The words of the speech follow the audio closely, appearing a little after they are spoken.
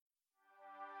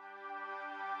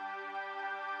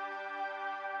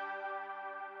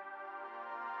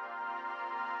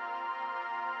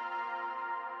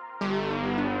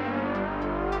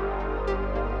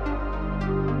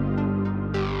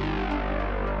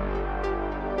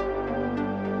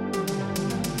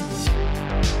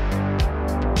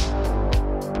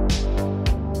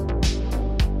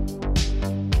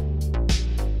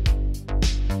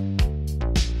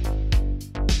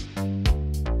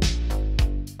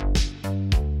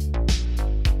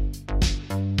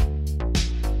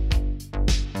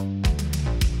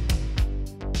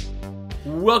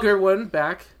Welcome everyone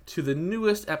back to the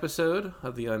newest episode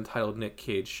of the Untitled Nick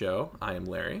Cage Show. I am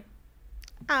Larry.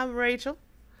 I'm Rachel.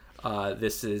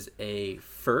 This is a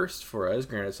first for us.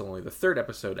 Granted, it's only the third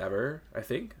episode ever, I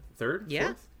think. Third? Yeah.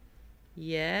 Fourth?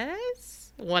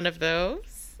 Yes. One of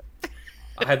those.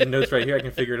 I had the notes right here. I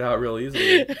can figure it out real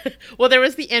easily. Well, there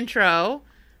was the intro,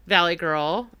 Valley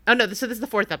Girl. Oh, no, so this is the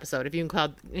fourth episode, if you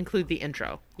include the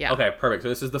intro. Yeah. Okay, perfect. So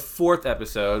this is the fourth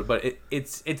episode, but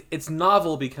it's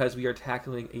novel because we are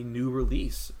tackling a new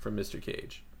release from Mr.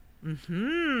 Cage. So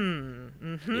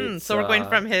we're going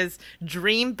from his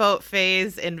dreamboat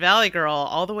phase in Valley Girl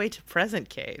all the way to present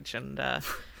Cage, and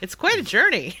it's quite a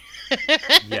journey.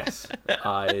 Yes,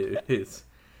 it is.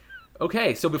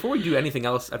 Okay, so before we do anything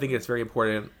else, I think it's very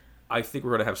important. I think we're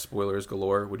going to have spoilers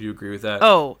galore. Would you agree with that?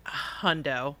 Oh,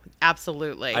 hundo.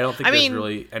 Absolutely. I don't think there's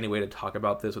really any way to talk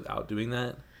about this without doing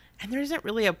that. And there isn't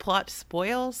really a plot to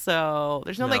spoil, so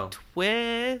there's no like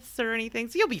twists or anything.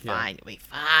 So you'll be fine. You'll be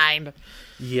fine.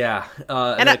 Yeah.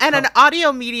 And an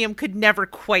audio medium could never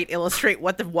quite illustrate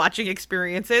what the watching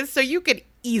experience is, so you could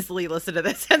easily listen to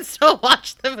this and still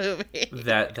watch the movie.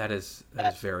 That is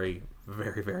very,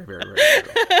 very, very, very, very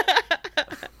true.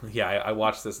 Yeah, I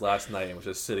watched this last night and was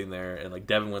just sitting there, and like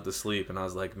Devin went to sleep, and I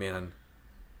was like, man,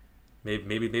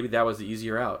 maybe that was the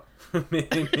easier out.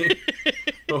 maybe.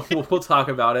 We'll talk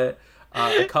about it.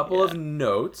 A couple of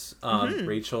notes.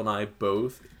 Rachel and I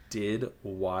both did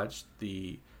watch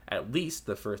at least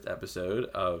the first episode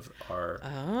of our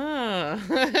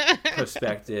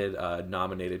prospective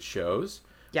nominated shows.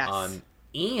 Yes.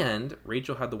 And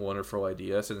Rachel had the wonderful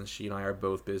idea, since she and I are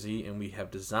both busy, and we have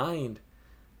designed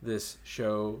this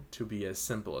show to be as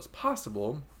simple as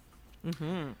possible.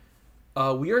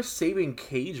 We are saving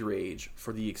Cage Rage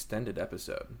for the extended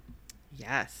episode.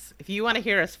 Yes. If you want to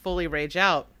hear us fully rage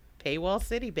out, Paywall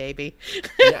City, baby.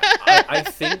 Yeah, I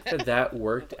think that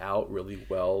worked out really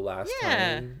well last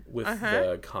time with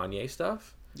the Kanye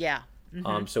stuff. Yeah.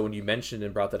 So when you mentioned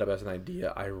and brought that up as an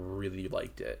idea, I really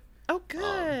liked it. Oh,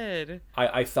 good.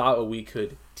 I thought what we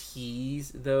could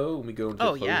tease, though, when we go into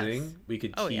closing, we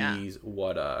could tease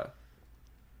what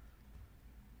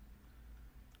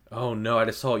Oh no, I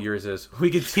just saw what yours is. We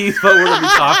could tease what we're going to be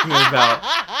talking about.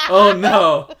 Oh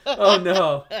no.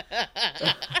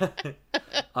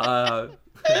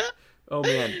 Oh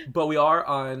man. But we are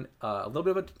on a little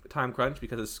bit of a time crunch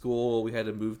because of school. We had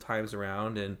to move times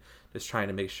around and just trying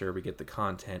to make sure we get the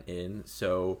content in.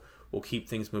 So we'll keep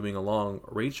things moving along.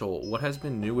 Rachel, what has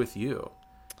been new with you?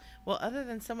 Well, other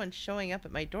than someone showing up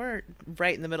at my door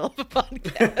right in the middle of a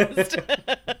podcast.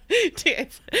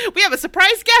 We have a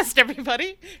surprise guest,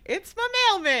 everybody. It's my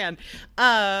mailman.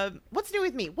 What's new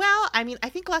with me? Well, I mean, I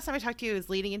think last time I talked to you was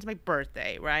leading into my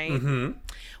birthday, right? Mm-hmm.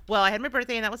 Well, I had my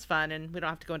birthday and that was fun, and we don't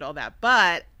have to go into all that.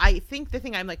 But I think the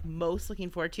thing I'm like most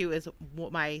looking forward to is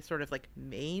my sort of like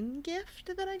main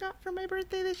gift that I got for my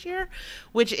birthday this year,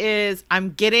 which is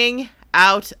I'm getting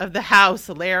out of the house,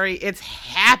 Larry. It's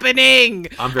happening.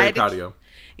 I'm very proud of you.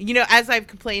 You know, as I've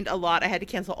complained a lot, I had to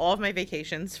cancel all of my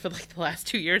vacations for like the last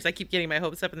 2 years. I keep getting my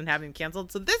hopes up and then having them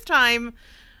canceled. So this time,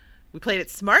 we played it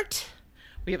smart.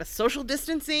 We have a social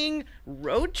distancing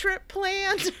road trip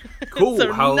planned. Cool.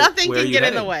 So nothing can get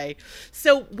in the way.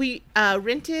 So we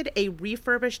rented a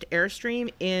refurbished Airstream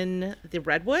in the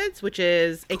Redwoods, which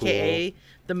is AKA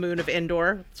the moon of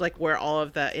Endor. It's like where all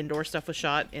of the indoor stuff was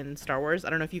shot in Star Wars.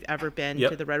 I don't know if you've ever been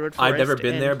to the Redwood Forest. I've never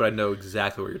been there, but I know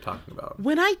exactly what you're talking about.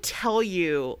 When I tell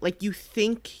you, like, you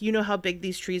think you know how big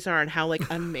these trees are and how like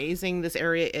amazing this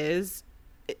area is,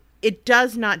 it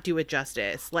does not do it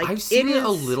justice. Like, I've seen it a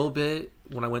little bit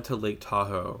when I went to Lake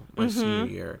Tahoe my senior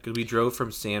year, because we drove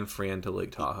from San Fran to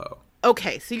Lake Tahoe.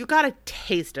 Okay, so you got a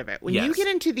taste of it. When you get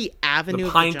into the Avenue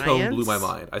of the Giants... The pine cone blew my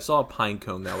mind. I saw a pine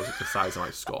cone that was like the size of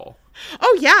my skull.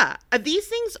 Oh, yeah. These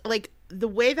things, like, the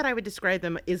way that I would describe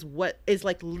them is what is,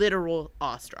 like, literal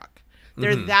awestruck.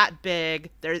 They're that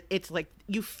big. It's like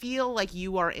you feel like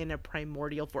you are in a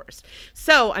primordial forest.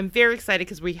 So I'm very excited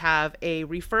because we have a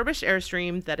refurbished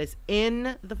Airstream that is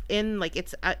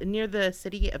it's near the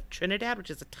city of Trinidad, which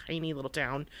is a tiny little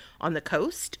town on the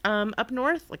coast up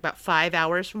north, like about 5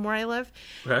 hours from where I live.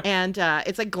 Okay. And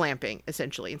it's like glamping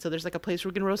essentially. And so there's like a place where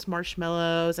we can roast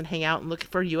marshmallows and hang out and look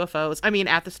for UFOs. I mean,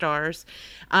 at the stars.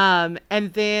 And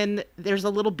then there's a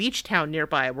little beach town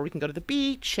nearby where we can go to the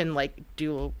beach and like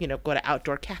go to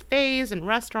outdoor cafes and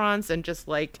restaurants and just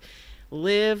like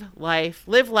live life,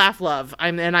 live, laugh, love. I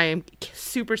am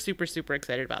super, super, super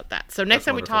excited about that. So next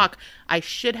time we talk, I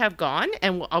should have gone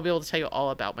and I'll be able to tell you all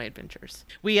about my adventures.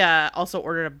 We also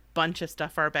ordered a bunch of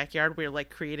stuff for our backyard. We're like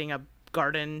creating a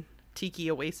garden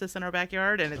tiki oasis in our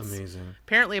backyard, and it's amazing.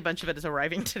 Apparently a bunch of it is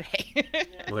arriving today.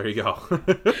 Well, there you go.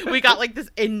 We got like this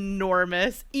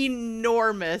enormous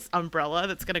umbrella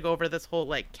that's gonna go over this whole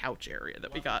like couch area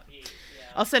that we got.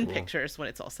 I'll send pictures when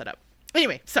it's all set up.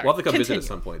 Anyway, sorry. We'll have to come visit at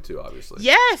some point too, obviously.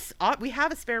 Yes, we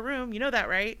have a spare room. You know that,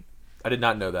 right? I did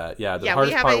not know that. Yeah, the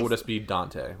hardest part will just be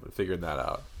Dante figuring that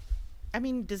out. I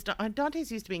mean,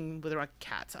 Dante's used to being with around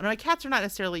cats. I know cats are not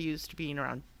necessarily used to being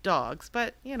around dogs,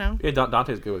 but you know. Yeah,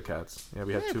 Dante's good with cats. Yeah,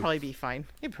 we have two. It'd probably be fine.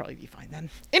 It'd probably be fine then.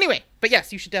 Anyway, but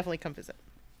yes, you should definitely come visit.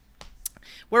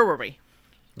 Where were we?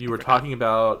 You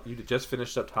just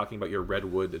finished up talking about your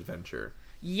Redwood adventure.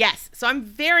 Yes, so I'm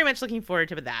very much looking forward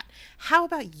to that. How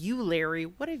about you, Larry?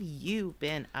 What have you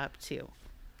been up to?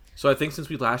 So I think since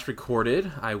we last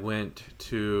recorded, I went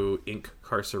to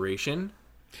Incarceration,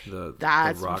 the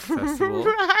rock festival.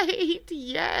 Right.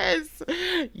 Yes.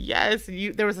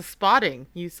 There was a spotting.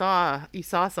 You saw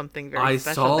something very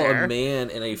special there. I saw a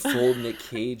man in a full Nick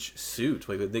Cage suit,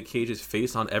 like with Nick Cage's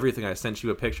face on everything. I sent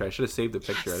you a picture. I should have saved the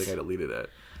picture. Yes. I think I deleted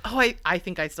it. Oh, I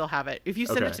think I still have it. If you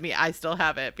send it to me, I still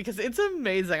have it because it's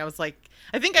amazing. I was like,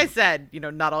 I think I said,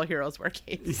 not all heroes wear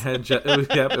capes. Yeah,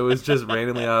 it was just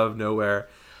randomly out of nowhere.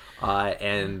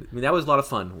 And I mean, that was a lot of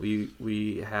fun.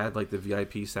 We had like the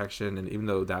VIP section, and even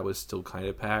though that was still kind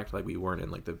of packed, like we weren't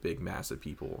in like the big mass of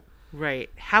people.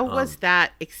 Right. How was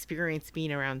that experience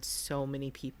being around so many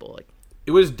people?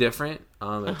 It was different.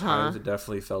 At times it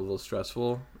definitely felt a little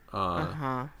stressful.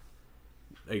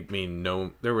 I mean,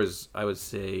 there was, I would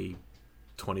say,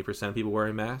 20% of people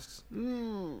wearing masks.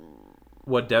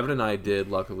 What Devin and I did,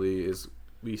 luckily, is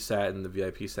we sat in the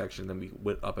VIP section, then we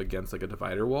went up against like a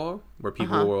divider wall where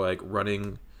people were like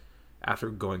running after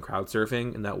going crowd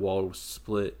surfing, and that wall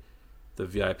split the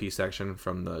VIP section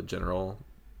from the general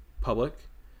public.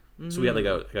 So we had like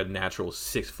a natural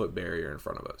 6-foot barrier in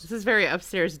front of us. This is very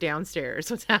upstairs, downstairs.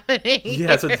 What's happening? Yeah,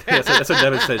 that's what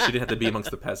Devin said. She didn't have to be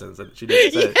amongst the peasants. She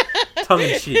did say it tongue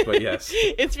in cheek, but yes.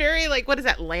 It's very like, what is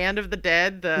that, Land of the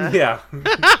Dead? Yeah.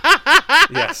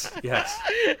 Yes.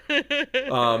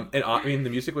 And I mean,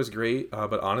 the music was great,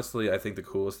 but honestly, I think the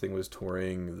coolest thing was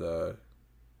touring the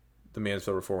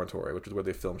Mansfield Reformatory, which is where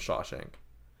they filmed Shawshank.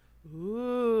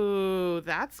 Ooh,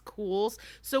 that's cool.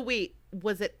 So wait,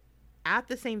 was it at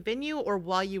the same venue, or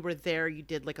while you were there you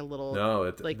did like a little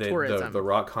tourism? The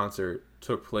rock concert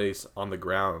took place on the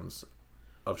grounds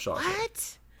of Shawshank.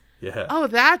 What? Yeah. Oh,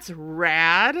 that's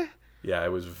rad. Yeah,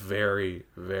 it was very,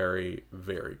 very,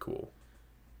 very cool.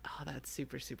 Oh, that's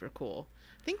super, super cool.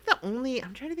 I think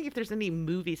I'm trying to think if there's any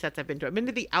movie sets I've been to. I've been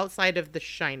to the outside of the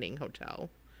Shining Hotel.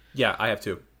 Yeah, I have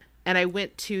too. And I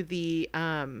went to the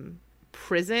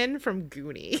prison from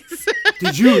Goonies.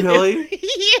 Did you really?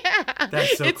 Yeah.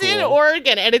 That's so it's cool. in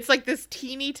Oregon, and it's like this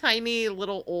teeny tiny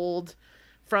little old,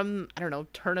 from, I don't know,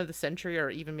 turn of the century or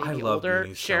even maybe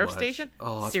older sheriff station.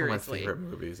 Oh, that's seriously one of my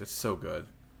favorite movies. It's so good.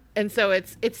 And so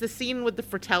it's the scene with the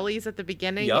Fratellis at the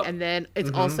beginning, and then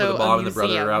it's also the mom and a the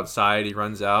brother are outside. He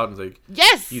runs out and is like,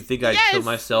 "Yes, you think I'd kill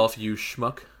myself, you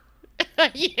schmuck?"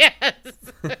 Yes.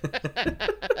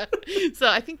 So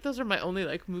I think those are my only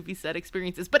like movie set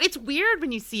experiences. But it's weird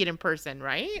when you see it in person,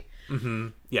 right? Mm-hmm.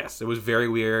 Yes, it was very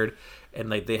weird, and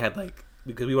like they had like,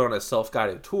 because we went on a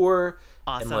self-guided tour,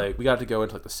 awesome. And like we got to go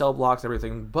into like the cell blocks and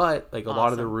everything, but like a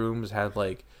lot of the rooms had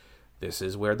like, this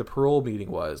is where the parole meeting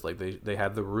was. Like they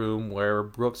had the room where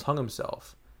Brooks hung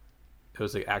himself. It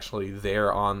was like actually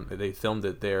there they filmed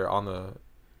it there on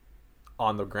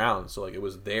the ground. So like it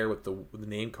was there with the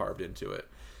name carved into it.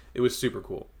 It was super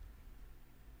cool.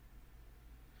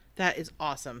 That is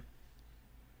awesome.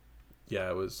 Yeah,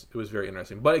 it was very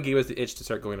interesting. But it gave us the itch to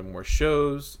start going to more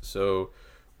shows. So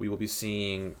we will be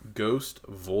seeing Ghost,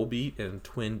 Volbeat, and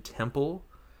Twin Temple.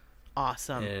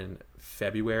 Awesome. In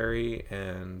February,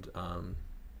 and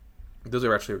those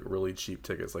are actually really cheap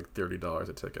tickets, like $30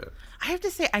 a ticket. I have to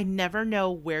say, I never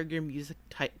know where your music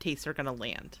tastes are going to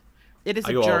land. It is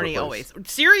a journey always.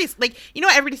 Serious, like,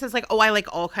 everybody says like, oh, I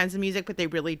like all kinds of music, but they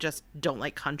really just don't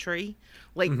like country,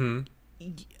 like,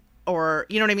 or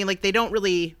you know what I mean? Like they don't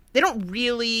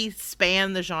really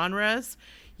span the genres.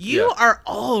 You are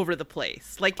all over the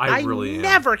place. Like I really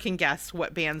never can guess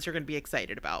what bands you're going to be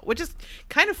excited about, which is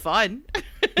kind of fun.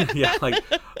 Yeah, like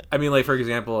I mean, like for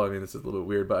example, this is a little bit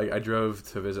weird, but I drove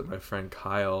to visit my friend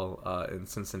Kyle in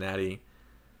Cincinnati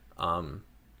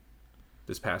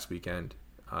this past weekend.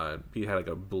 He had like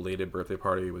a belated birthday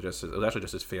party with it was actually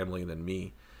just his family and then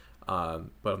me. But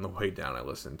on the way down, I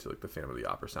listened to like the Phantom of the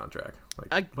Opera soundtrack,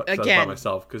 like again by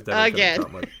myself because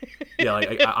yeah,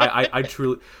 like I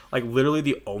truly like literally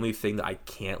the only thing that I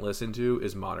can't listen to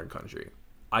is modern country.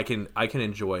 I can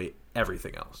enjoy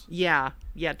everything else. Yeah,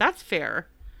 that's fair.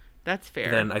 That's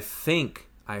fair. Then I think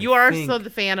you are so the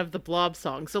fan of the Blob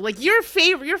song. So like your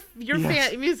favorite, your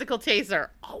Yes. musical tastes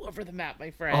are all over the map,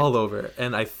 my friend. All over.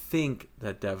 And I think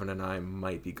that Devin and I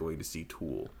might be going to see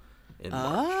Tool in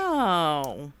March.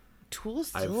 Oh,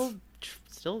 Tool's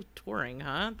still touring,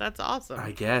 huh? That's awesome.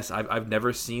 I guess I've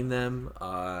never seen them.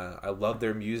 I love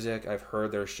their music. I've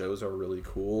heard their shows are really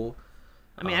cool.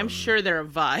 I mean, I'm sure they're a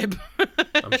vibe.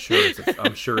 I'm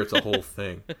sure it's a whole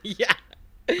thing. Yeah.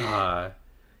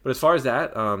 But as far as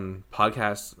that,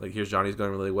 podcast, like Here's Johnny's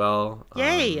going really well.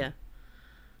 Yay.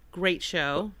 Great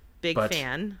show. Big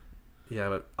fan. Yeah,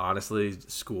 but honestly,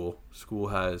 school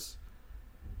has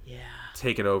Yeah.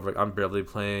 taken over. I'm barely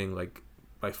playing like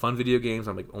my fun video games.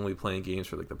 I'm like only playing games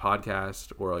for like the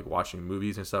podcast or like watching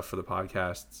movies and stuff for the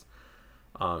podcasts.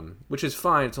 Which is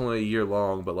fine. It's only a year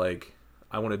long, but like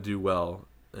I want to do well.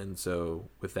 And so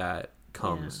with that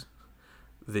comes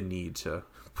the need to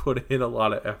put in a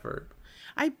lot of effort.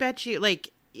 I bet you,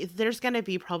 like, there's going to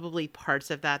be probably parts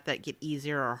of that get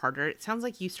easier or harder. It sounds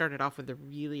like you started off with a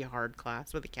really hard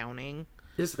class with accounting.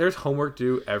 There's homework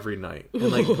due every night.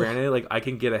 And, like, granted, like, I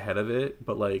can get ahead of it,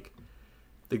 but, like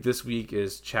this week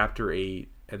is chapter 8,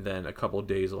 and then a couple of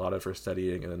days allotted for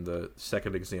studying, and then the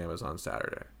second exam is on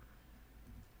Saturday.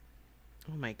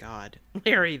 Oh my God,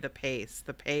 Larry, the pace.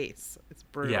 It's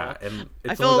brutal. Yeah, and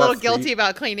I feel a little guilty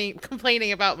about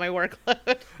complaining about my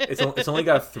workload. It's only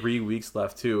got 3 weeks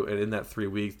left too, and in that 3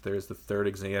 weeks, there's the third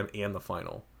exam and the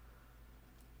final.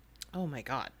 Oh my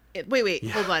God! Wait,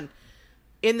 hold on.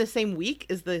 In the same week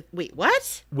is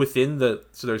what?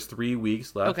 So there's 3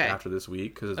 weeks left after this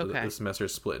week because the semester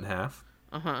is split in half.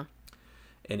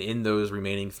 And in those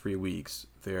remaining 3 weeks,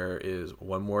 there is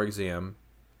one more exam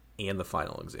and the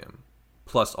final exam.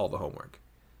 Plus all the homework.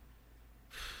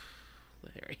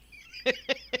 Larry.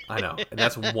 I know. And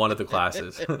that's one of the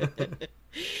classes.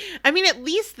 I mean, at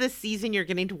least this season you're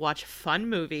getting to watch fun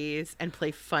movies and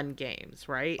play fun games,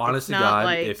 right? Honestly,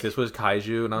 God, if this was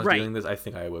Kaiju and I was doing this, I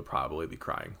think I would probably be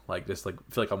crying. Like, just like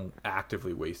feel like I'm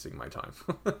actively wasting my time.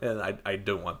 And I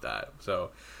don't want that.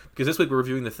 So, because this week we're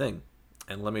reviewing The Thing.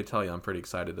 And let me tell you, I'm pretty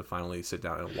excited to finally sit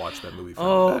down and watch that movie.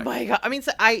 My God! I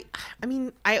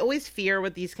mean, I always fear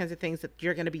with these kinds of things that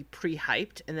you're going to be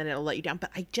pre-hyped and then it'll let you down.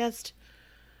 But I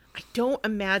don't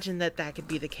imagine that could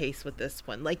be the case with this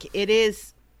one. Like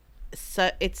it's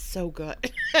so good.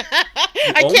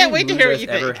 I can't wait to hear what you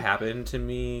think. Ever happened to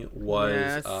me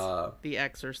was The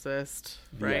Exorcist.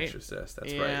 The Exorcist.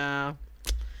 That's right. Yeah.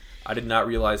 I did not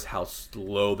realize how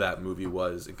slow that movie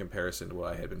was in comparison to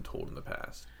what I had been told in the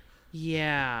past.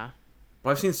 Yeah.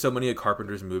 Well, I've seen so many of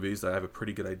Carpenter's movies that I have a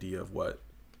pretty good idea of what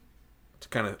to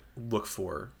kind of look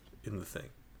for in The Thing.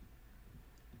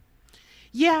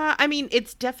 Yeah, I mean,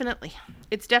 it's definitely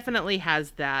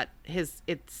has that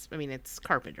it's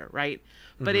Carpenter, right?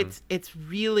 But it's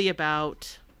really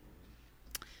about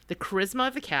the charisma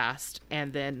of the cast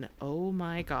and then oh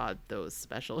my God, those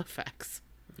special effects.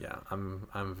 Yeah,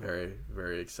 I'm very,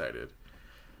 very excited.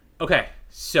 Okay,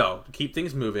 so to keep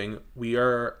things moving,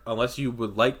 unless you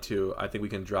would like to, I think we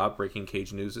can drop Breaking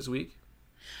Cage news this week.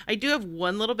 I do have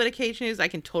one little bit of Cage news. I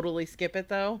can totally skip it,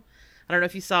 though. I don't know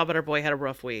if you saw, but our boy had a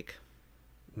rough week.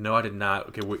 No, I did not.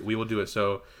 Okay, we will do it.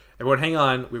 So, everyone hang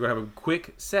on. We're going to have a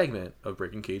quick segment of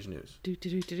Breaking Cage news.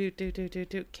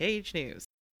 Cage news.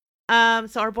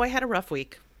 So our boy had a rough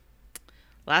week.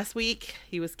 Last week,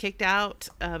 he was kicked out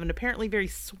of an apparently very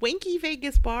swanky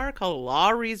Vegas bar called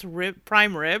Lowry's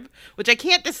Prime Rib, which I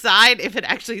can't decide if it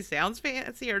actually sounds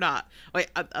fancy or not.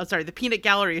 Wait, I'm sorry. The Peanut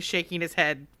Gallery is shaking his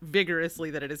head vigorously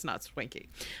that it is not swanky.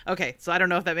 Okay, so I don't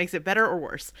know if that makes it better or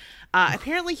worse.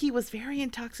 Apparently, he was very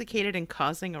intoxicated and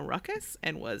causing a ruckus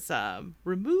and was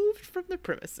removed from the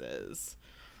premises.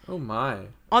 Oh, my.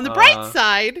 On the bright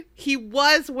side, he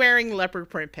was wearing leopard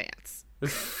print pants.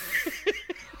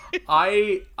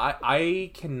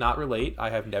 I cannot relate.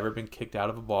 I have never been kicked out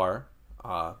of a bar,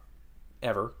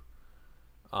 ever.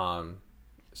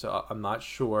 So I'm not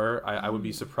sure. I would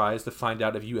be surprised to find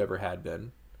out if you ever had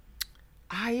been.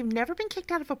 I've never been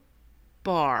kicked out of a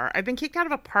bar. I've been kicked out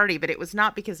of a party, but it was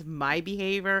not because of my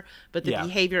behavior, but the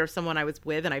behavior of someone I was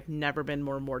with, and I've never been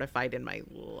more mortified in my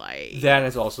life. That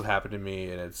has also happened to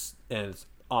me, and it's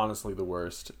honestly the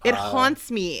worst. It haunts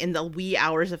me in the wee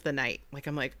hours of the night. Like,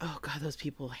 I'm like, oh God, those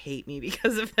people hate me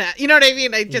because of that. You know what I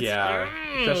mean?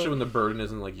 Especially when the burden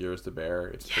isn't like yours to bear.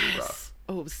 It's pretty rough.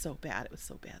 Oh, it was so bad. It was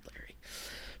so bad, Larry.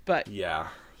 But yeah.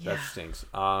 That stinks.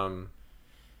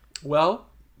 Well,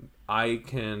 I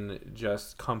can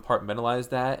just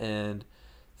compartmentalize that and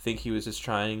think he was just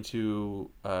trying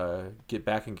to get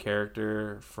back in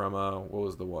character from what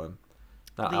was the one?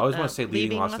 I always want to say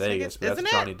Leaving Las Vegas, but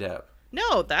that's Johnny Depp.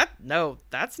 No,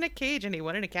 that's Nick Cage, and he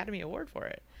won an Academy Award for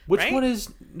it. Which right? one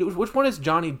is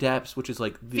Johnny Depp's, which is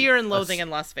like Fear and Loathing in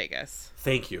Las Vegas.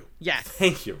 Thank you. Yes.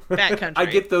 Thank you. Bad Country. I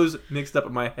get those mixed up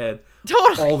in my head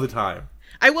totally all the time.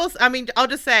 I'll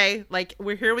just say, like,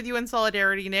 we're here with you in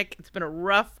solidarity, Nick. It's been a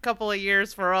rough couple of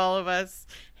years for all of us.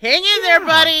 Hang in there,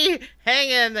 buddy. Hang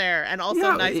in there. And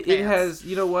also nice pants. It has,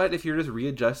 you know what? If you're just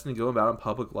readjusting and going about in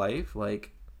public life,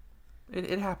 like,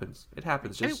 it happens. It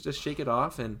happens. Just shake it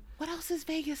off. And what else is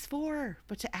Vegas for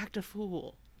but to act a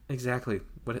fool? Exactly.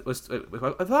 But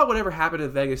I thought whatever happened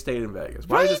in Vegas stayed in Vegas.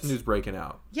 Why is this news breaking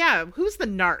out? Yeah, who's the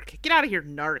narc? Get out of here,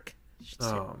 narc.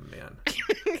 Oh, man.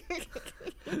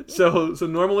 So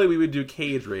normally we would do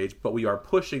Cage Rage, but we are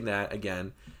pushing that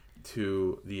again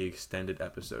to the extended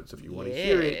episode. So if you want to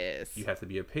hear it, you have to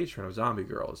be a patron of Zombie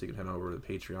Girls. You can head on over to the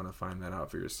Patreon and find that out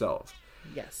for yourself.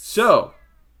 Yes. So,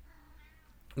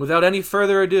 without any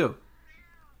further ado,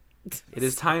 it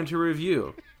is time to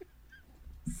review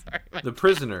The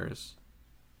Prisoners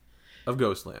of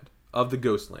Ghostland. Of the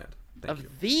Ghostland. Thank you.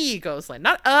 The Ghostland.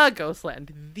 Not a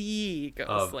Ghostland. The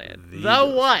Ghostland. The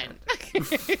Ghostland. One.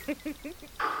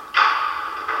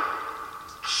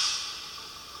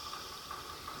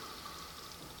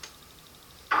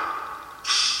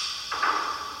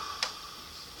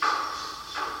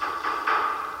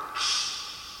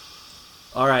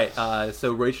 All right,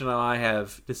 so Rachel and I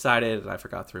have decided, and I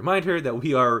forgot to remind her, that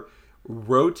we are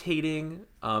rotating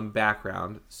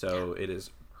background. So it is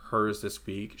hers this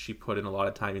week. She put in a lot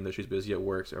of time, even though she's busy at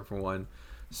work. So everyone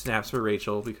snaps for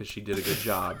Rachel because she did a good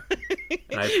job,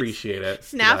 and I appreciate it.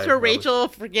 Snaps for Rachel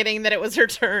forgetting that it was her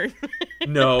turn.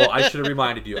 No, I should have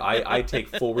reminded you. I take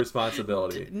full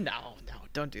responsibility. No,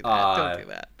 don't do that. Don't do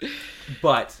that.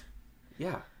 But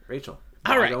yeah, Rachel.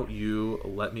 All right. Why don't you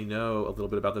let me know a little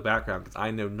bit about the background, because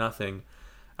I know nothing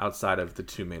outside of the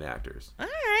two main actors. All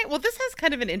right. Well, this has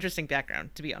kind of an interesting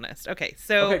background, to be honest. Okay,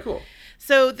 cool.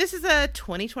 So this is a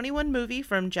 2021 movie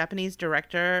from Japanese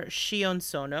director Shion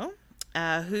Sono,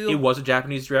 who... It was a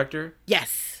Japanese director?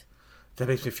 Yes. That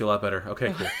makes me feel a lot better.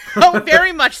 Okay, cool. Oh,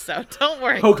 very much so. Don't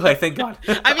worry. Okay, thank God.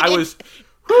 I mean,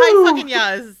 high fucking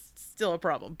yeah is still a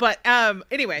problem. But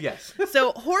anyway, yes.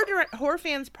 So horror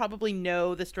fans probably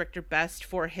know this director best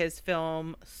for his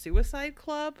film Suicide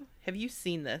Club. Have you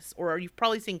seen this? Or you've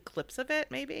probably seen clips of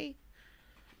it, maybe?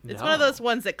 It's one of those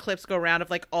ones that clips go around of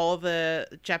like all the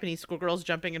Japanese schoolgirls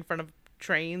jumping in front of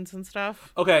trains and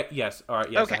stuff. Okay, yes. All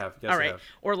right, yes, okay. I have. Yes, all right. I have.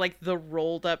 Or like the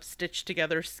rolled up, stitched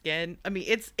together skin. I mean,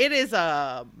 it is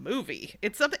a movie.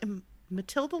 It's something...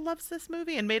 Matilda loves this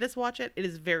movie and made us watch it. It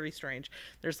is very strange.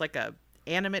 There's like a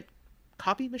animate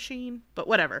copy machine, but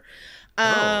whatever.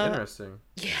 Interesting.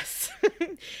 Yes.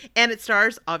 And it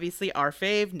stars, obviously, our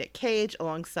fave, Nick Cage,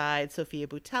 alongside Sophia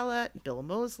Boutella, Bill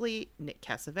Moseley, Nick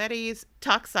Cassavetes,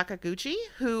 Tak Sakaguchi,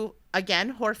 who, again,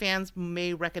 horror fans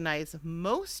may recognize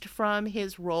most from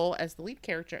his role as the lead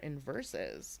character in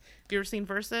Versus. Have you ever seen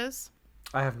Versus?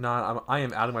 I have not. I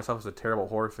am outing myself as a terrible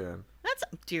horror fan.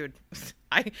 Dude,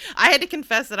 I had to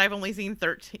confess that I've only seen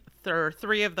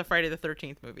 3 of the Friday the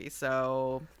 13th movies,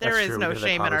 so there is no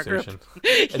shame in our group.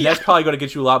 And that's probably going to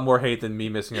get you a lot more hate than me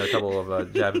missing a couple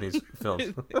of Japanese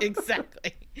films.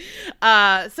 Exactly.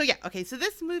 So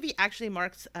this movie actually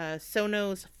marks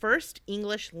Sono's first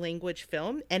English language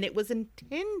film, and it was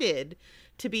intended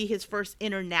to be his first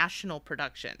international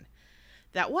production.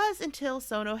 That was until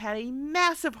Sono had a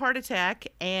massive heart attack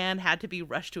and had to be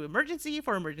rushed to emergency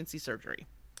for emergency surgery.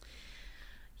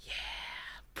 Yeah.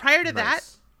 Prior to that,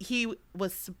 he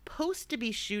was supposed to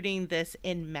be shooting this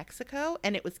in Mexico,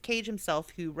 and it was Cage himself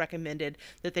who recommended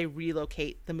that they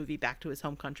relocate the movie back to his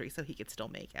home country so he could still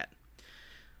make it.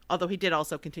 Although he did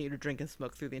also continue to drink and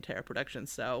smoke through the entire production,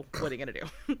 so what are you going to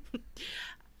do?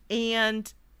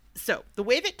 And... so the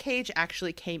way that Cage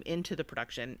actually came into the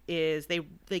production is they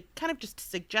kind of just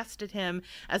suggested him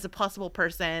as a possible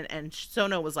person, and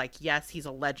Sono was like, yes, he's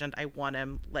a legend, I want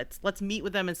him, let's meet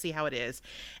with him and see how it is.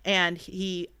 And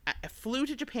he flew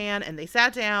to Japan, and they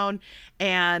sat down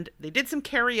and they did some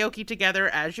karaoke together,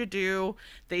 as you do.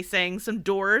 They sang some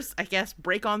Doors, I guess,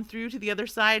 Break On Through to the Other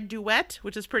Side duet,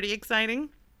 which is pretty exciting.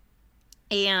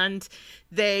 And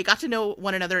they got to know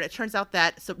one another, and it turns out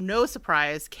that, so no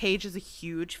surprise, Cage is a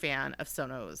huge fan of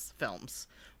Sono's films,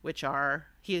 which are,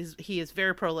 he is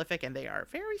very prolific, and they are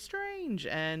very strange,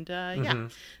 and yeah.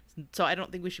 So I don't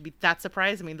think we should be that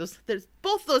surprised. I mean,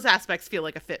 both those aspects feel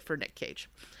like a fit for Nick Cage.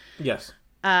 Yes.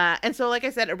 And so, like I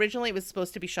said, originally it was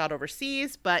supposed to be shot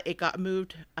overseas, but it got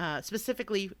moved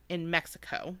specifically in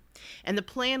Mexico. And the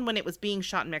plan when it was being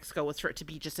shot in Mexico was for it to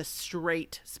be just a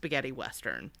straight spaghetti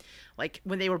western. Like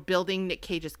when they were building Nick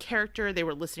Cage's character, they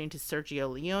were listening to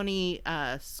Sergio Leone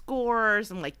scores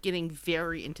and like getting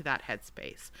very into that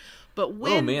headspace. But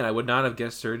when... Oh man, I would not have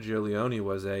guessed Sergio Leone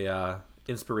was a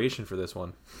inspiration for this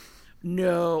one.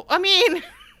 No, I mean,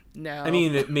 no. I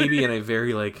mean, maybe in a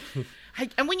very like...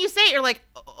 And when you say it, you're like,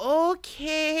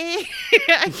 okay.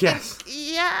 Yes.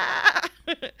 Yeah.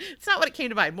 It's not what it came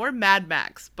to mind. More Mad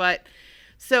Max. But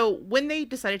so when they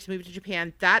decided to move to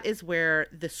Japan, that is where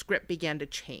the script began to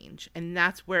change. And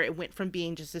that's where it went from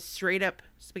being just a straight up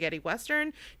spaghetti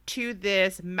western to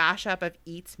this mashup of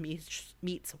East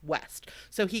meets West.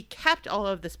 So he kept all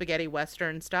of the spaghetti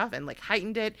western stuff and like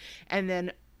heightened it, and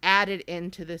then added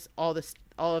into this all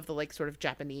of the like sort of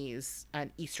Japanese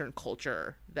and Eastern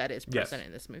culture that is present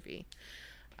in this movie.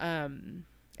 And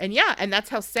that's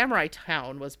how Samurai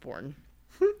Town was born.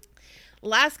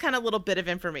 Last kind of little bit of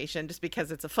information, just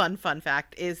because it's a fun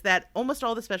fact, is that almost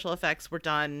all the special effects were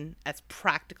done as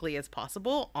practically as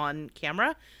possible on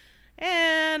camera.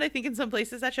 And I think in some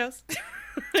places that shows.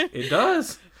 It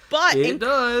does. But it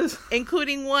does.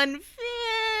 Including one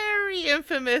very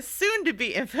infamous, soon to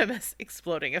be infamous,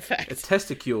 exploding effect. A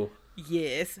testicule.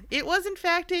 Yes, it was in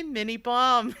fact a mini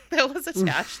bomb that was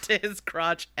attached to his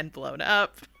crotch and blown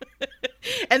up.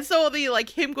 And so the like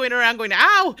him going around going,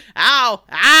 ow, ow,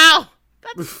 ow.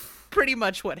 That's pretty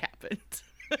much what happened.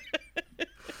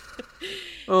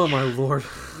 Oh my lord.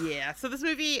 Yeah, so this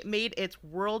movie made its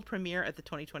world premiere at the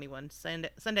 2021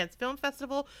 Sundance Film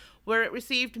Festival, where it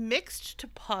received mixed to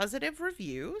positive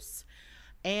reviews.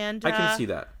 And I can see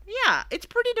that. Yeah, it's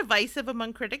pretty divisive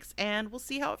among critics, and we'll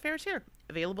see how it fares here.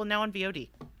 Available now on VOD.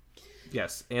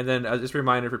 Yes, and then just a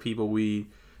reminder for people: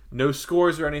 no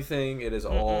scores or anything. It is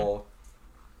all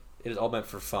meant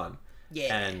for fun.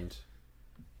 Yeah, and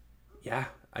yeah,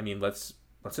 I mean, let's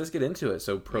just get into it.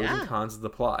 So, pros and cons of the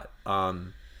plot. All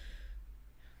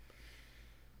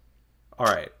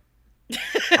right.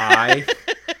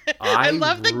 I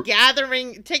love the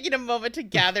gathering, taking a moment to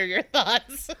gather your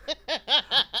thoughts.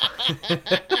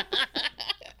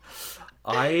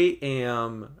 I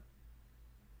am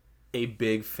a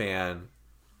big fan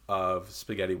of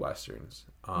spaghetti westerns.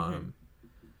 I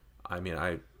mean,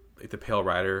 I like the Pale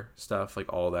Rider stuff,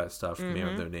 like all that stuff, Man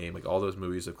with No Name, like all those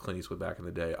movies of Clint Eastwood back in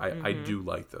the day. I do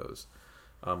like those.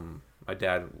 My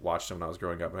dad watched them when I was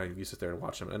growing up, and I used to sit there and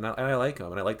watch them, and I like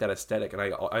them, and I like that aesthetic, and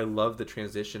I love the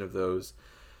transition of those.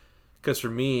 Because for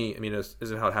me, I mean, it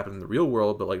isn't how it happened in the real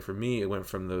world, but like for me, it went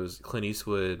from those Clint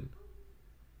Eastwood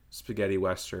spaghetti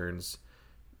westerns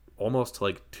almost to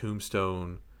like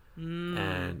Tombstone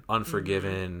and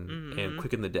Unforgiven and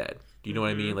Quick and the Dead. Do you know what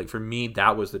I mean? Like for me,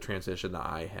 that was the transition that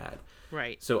I had.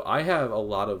 Right. So I have a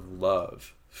lot of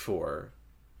love for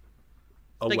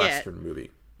a western movie.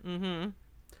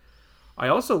 I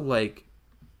also like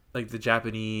the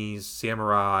Japanese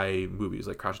samurai movies,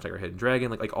 like Crouching Tiger, Hidden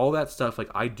Dragon, like all that stuff. Like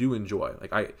I do enjoy.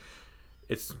 Like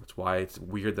it's why it's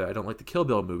weird that I don't like the Kill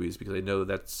Bill movies, because I know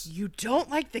that's... You don't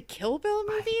like the Kill Bill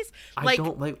movies? I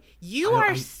don't like... You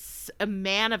are a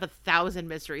man of 1,000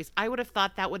 mysteries. I would have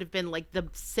thought that would have been like the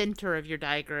center of your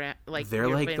diagram. Like they're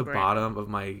like the bottom of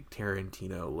my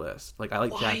Tarantino list. Like I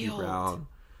like Jackie Brown.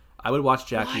 I would watch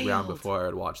Jackie Brown before I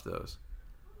would watch those.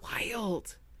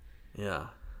 Wild. Yeah.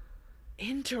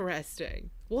 Interesting.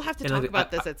 We'll have to talk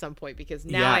about this at some point, because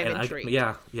now I'm intrigued.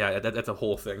 That's a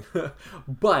whole thing.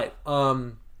 But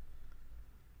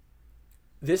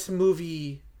this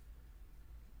movie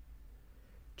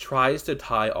tries to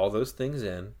tie all those things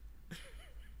in.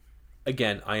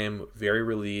 Again, I am very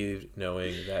relieved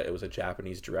knowing that it was a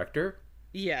Japanese director.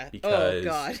 Yeah. Because oh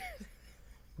God.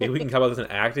 maybe we can talk about this in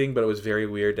acting, but it was very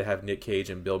weird to have Nick Cage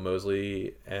and Bill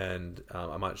Moseley, and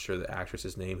I'm not sure the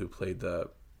actress's name who played the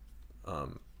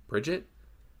Bridget.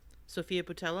 Sophia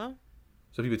Boutella.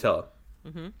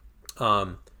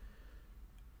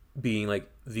 Being like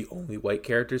the only white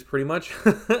characters, pretty much,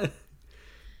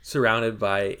 surrounded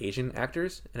by Asian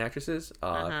actors and actresses.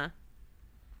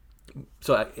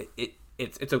 So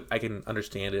I can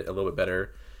understand it a little bit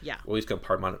better. Yeah. Or at least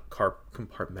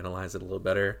compartmentalize it a little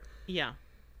better. Yeah.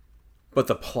 But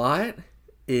the plot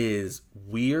is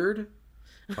weird.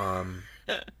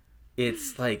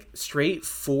 It's like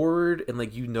straightforward, and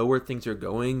like you know where things are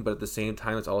going, but at the same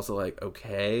time it's also like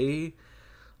okay.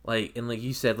 Like, and like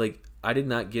you said, like I did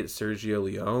not get Sergio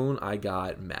Leone, I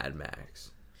got Mad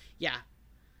Max. Yeah.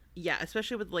 Yeah,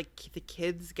 especially with like the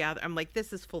kids gather. I'm like,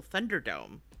 this is full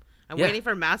Thunderdome. I'm waiting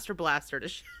for Master Blaster to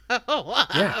show up.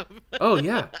 Yeah. Oh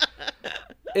yeah.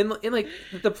 and like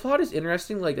the plot is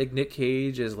interesting. Like Nick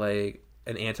Cage is like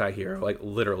an anti-hero, like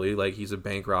literally, like he's a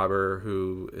bank robber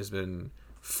who has been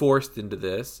forced into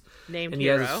this, Named and he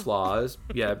hero. has his flaws.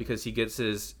 Yeah, because he gets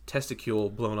his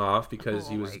testicule blown off because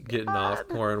he was getting off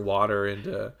pouring water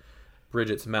into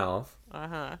Bridget's mouth.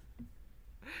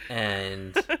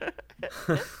 And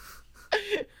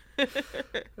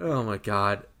oh my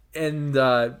god. And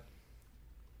I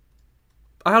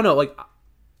don't know, like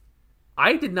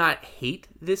I did not hate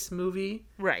this movie.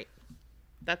 Right.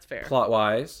 That's fair. Plot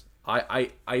wise.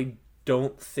 I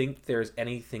don't think there's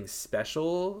anything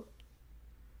special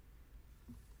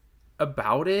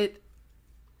about it.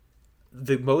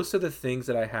 Most of the things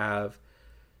that I have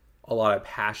a lot of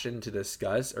passion to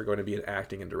discuss are going to be in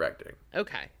acting and directing.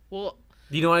 Okay. Well,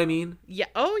 do you know what I mean? Yeah.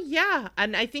 Oh, yeah.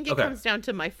 And I think it comes down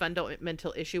to my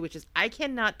fundamental issue, which is I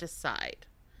cannot decide.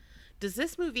 Does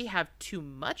this movie have too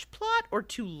much plot or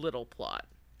too little plot?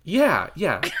 Yeah.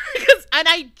 And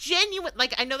I genuinely,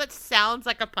 like, I know that sounds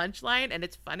like a punchline and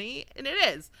it's funny, and it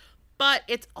is, but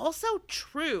it's also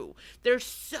true. There's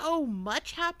so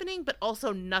much happening, but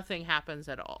also nothing happens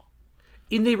at all.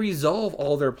 And they resolve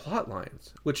all their plot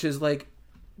lines, which is, like,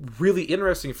 really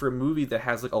interesting for a movie that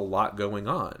has, like, a lot going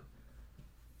on.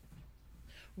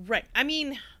 Right. I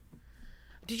mean,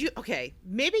 okay,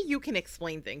 maybe you can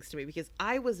explain things to me, because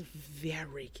I was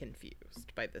very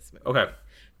confused by this movie. Okay.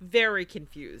 Very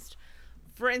confused.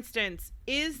 For instance,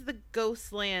 is the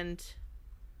Ghostland,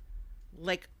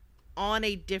 like, on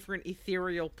a different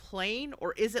ethereal plane,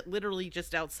 or is it literally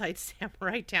just outside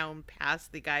Samurai Town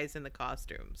past the guys in the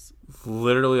costumes?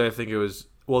 Literally, I think it was...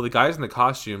 Well, the guys in the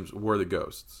costumes were the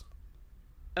ghosts.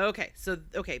 Okay,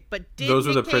 but did those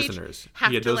Nick were the Cage prisoners.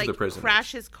 have to, those like, were the prisoners.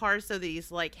 Crash his car so that he's,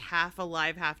 like, half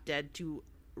alive, half dead to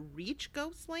reach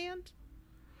Ghostland?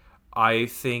 I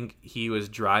think he was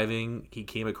driving. He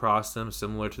came across them,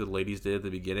 similar to the ladies did at the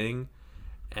beginning,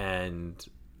 and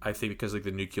I think because, like,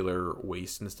 the nuclear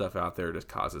waste and stuff out there just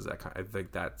causes that kind. I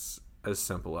think that's as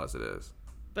simple as it is.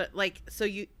 But, like,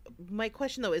 my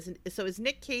question though is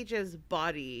Nick Cage's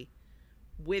body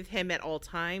with him at all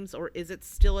times, or is it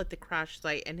still at the crash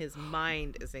site and his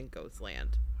mind is in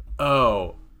Ghostland?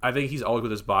 Oh, I think he's always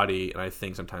with his body, and I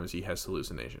think sometimes he has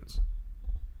hallucinations.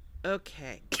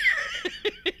 Okay.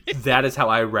 That is how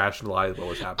I rationalize what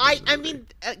was happening. I mean,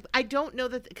 I don't know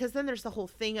that, because then there's the whole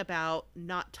thing about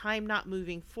time not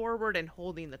moving forward and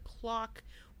holding the clock.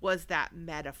 Was that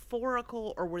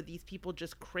metaphorical, or were these people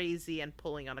just crazy and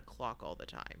pulling on a clock all the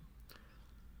time?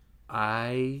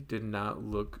 I did not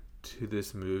look to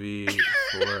this movie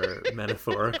for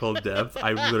metaphorical depth.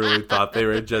 I literally thought they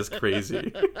were just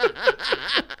crazy.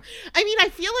 I mean, I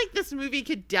feel like this movie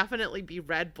could definitely be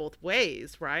read both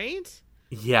ways, right?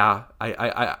 Yeah,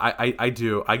 I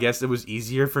do. I guess it was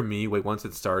easier for me once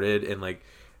it started, and like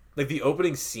the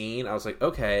opening scene, I was like,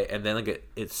 okay, and then like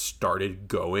it started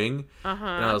going,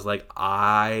 and I was like,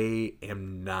 I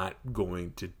am not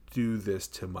going to do this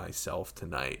to myself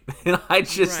tonight. And I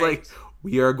just like,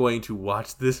 we are going to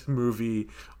watch this movie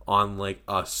on like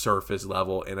a surface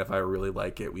level, and if I really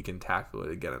like it, we can tackle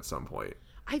it again at some point.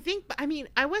 I mean,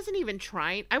 I wasn't even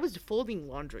trying. I was folding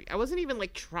laundry. I wasn't even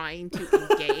like trying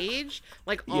to engage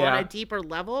like on a deeper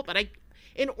level. But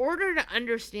in order to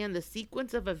understand the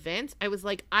sequence of events, I was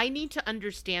like, I need to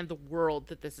understand the world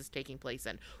that this is taking place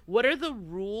in. What are the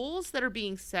rules that are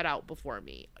being set out before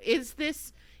me?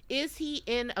 Is he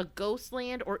in a ghost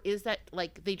land, or is that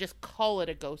like they just call it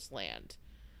a ghost land?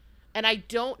 And I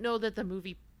don't know that the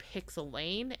movie picks a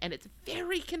lane, and it's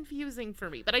very confusing for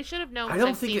me. But I should have known. I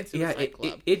don't think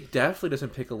it definitely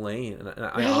doesn't pick a lane, and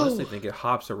I honestly think it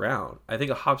hops around. I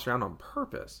think it hops around on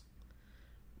purpose.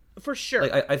 For sure.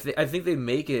 Like I think they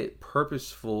make it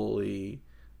purposefully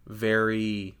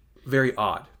very, very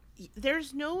odd.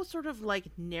 There's no sort of like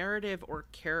narrative or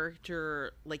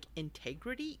character like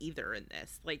integrity either in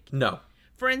this. Like, no.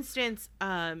 For instance,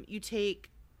 you take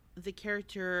the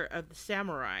character of the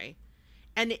samurai,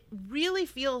 and it really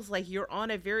feels like you're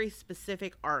on a very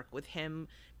specific arc with him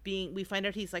being. We find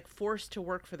out he's like forced to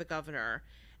work for the governor,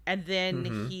 and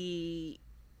then he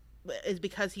is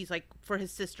because he's like for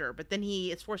his sister, but then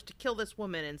he is forced to kill this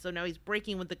woman, and so now he's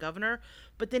breaking with the governor,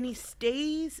 but then he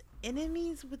stays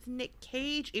enemies with Nick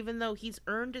Cage even though he's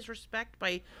earned his respect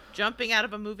by jumping out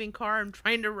of a moving car and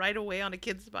trying to ride away on a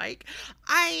kid's bike.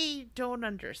 I don't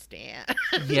understand.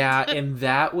 Yeah, and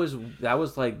that was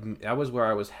where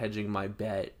I was hedging my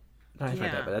bet. Not my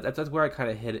bet, but that's where I kind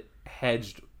of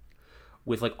hedged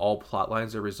with like all plot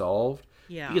lines are resolved.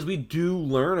 Yeah. Because we do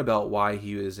learn about why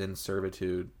he was in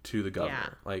servitude to the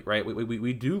governor. Yeah. Like, right?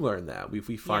 We do learn that. We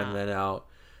find that out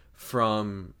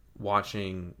from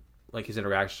watching like his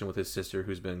interaction with his sister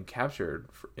who's been captured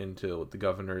into the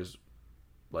governor's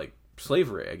like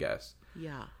slavery, I guess.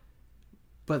 Yeah.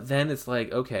 But then it's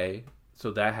like, okay,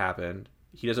 so that happened.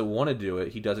 He doesn't want to do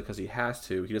it. He does it because he has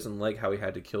to. He doesn't like how he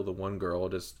had to kill the one girl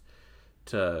just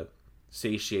to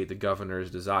satiate the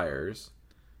governor's desires.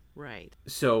 Right.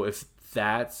 So if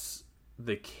that's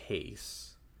the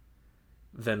case,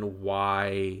 then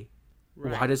why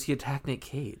does he attack Nick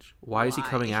Cage? Why is he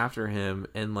coming after him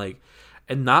and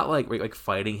not like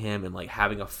fighting him and like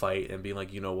having a fight and being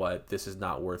like, you know what, this is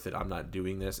not worth it, I'm not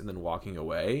doing this, and then walking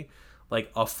away?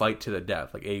 Like a fight to the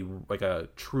death, like a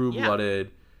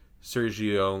true-blooded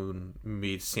Sergio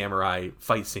meets samurai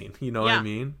fight scene. You know what I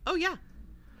mean? Oh yeah.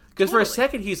 Because for a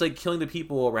second he's like killing the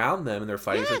people around them and they're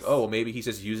fighting. Yes. It's like, oh, maybe he's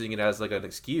just using it as like an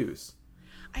excuse.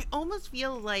 I almost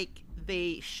feel like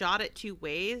they shot it two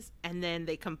ways and then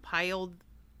they compiled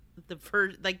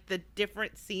the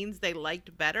different scenes they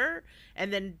liked better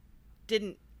and then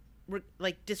didn't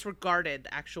disregarded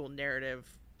actual narrative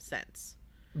sense.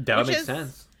 That would make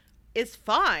sense. It's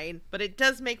fine, but it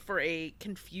does make for a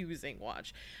confusing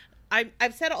watch.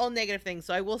 I've said all negative things,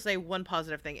 so I will say one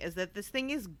positive thing is that this thing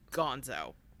is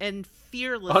gonzo. And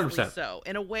fearlessly 100%. So,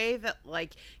 in a way that,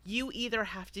 like, you either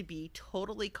have to be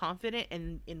totally confident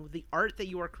in the art that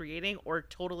you are creating or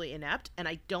totally inept, and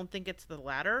I don't think it's the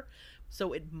latter,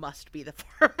 so it must be the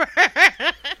former.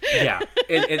 Yeah,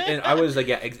 and I was like,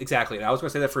 yeah, exactly. And I was going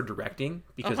to say that for directing,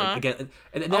 because, like, again,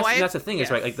 and that's the thing,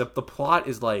 is, right, like, the plot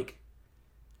is, like,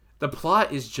 the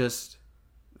plot is just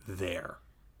there.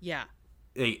 Yeah.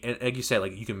 And like you said,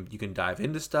 like, you can dive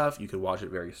into stuff, you can watch it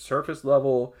very surface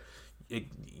level.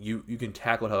 You can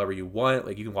tackle it however you want.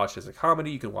 Like, you can watch it as a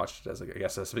comedy. You can watch it as, like, I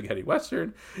guess, a spaghetti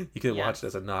western. You can watch it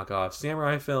as a knockoff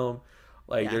samurai film.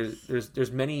 Like,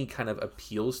 there's many kind of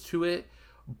appeals to it,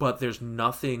 but there's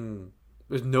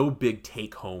no big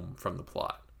take home from the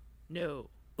plot. No.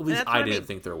 At least I didn't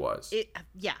think there was.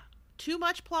 Too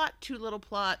much plot, too little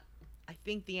plot. I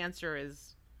think the answer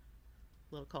is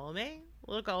little column A,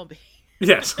 little column B.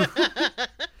 Yes.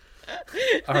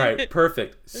 All right,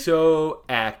 perfect. So,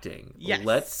 acting. Yes.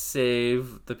 Let's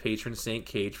save the patron saint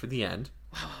Cage for the end.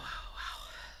 Wow.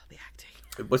 The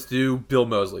acting. Let's do Bill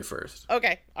Moseley first.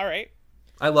 Okay, all right.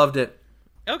 I loved it.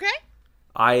 Okay.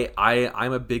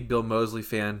 I'm a big Bill Moseley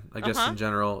fan, I guess, in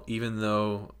general, even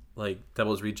though, like,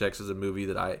 Devil's Rejects is a movie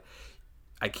that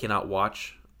I cannot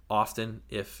watch often,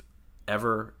 if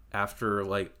ever. After,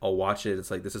 like, I'll watch it,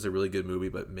 it's like, this is a really good movie,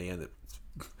 but man,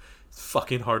 it's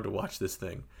fucking hard to watch this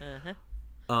thing.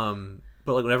 But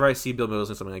like, whenever I see Bill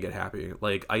Moseley in something, I get happy.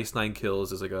 Like, Ice Nine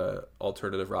Kills is like a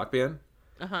alternative rock band,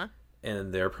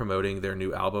 and they're promoting their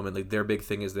new album, and like their big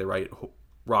thing is they write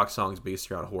rock songs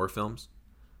based around horror films.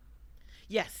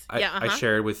 Yes. I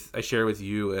shared with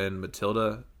you and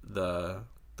Matilda the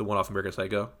one off American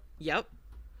Psycho. Yep.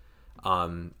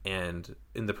 And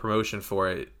in the promotion for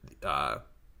it,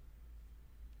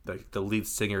 the lead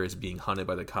singer is being hunted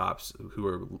by the cops,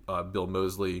 who are Bill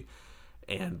Moseley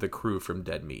and the crew from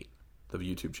Dead Meat, the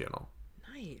YouTube channel.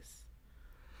 Nice.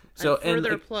 So, and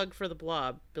further plug for the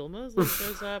Blob. Bill Moseley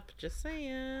shows up. Just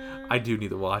saying. I do need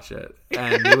to watch it,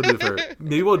 and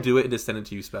maybe we'll do it and just send it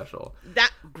to you special.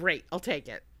 Great. I'll take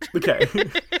it. Okay.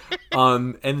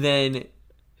 And then,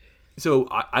 so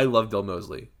I love Bill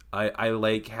Moseley. I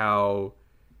like how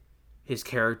his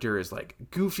character is like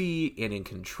goofy and in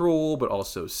control, but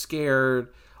also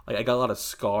scared. Like, I got a lot of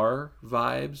Scar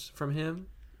vibes from him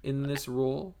in this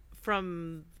role.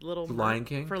 From Lion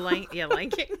King. Lion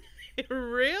King.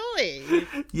 Really?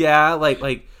 Yeah,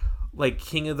 like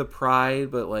King of the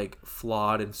Pride, but like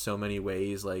flawed in so many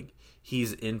ways. Like,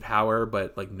 he's in power,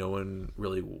 but like no one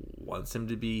really wants him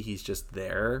to be. He's just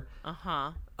there.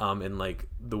 And like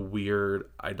the weird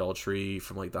idolatry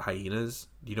from like the hyenas.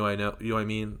 You know what I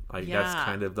mean? Like, that's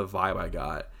kind of the vibe I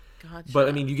got. Gotcha. But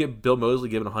I mean, you get Bill Moseley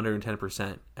given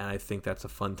 110%, and I think that's a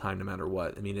fun time no matter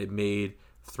what. I mean, it made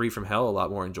 3 from Hell a lot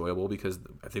more enjoyable, because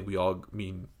I think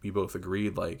we both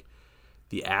agreed, like,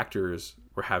 the actors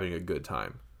were having a good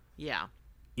time. Yeah.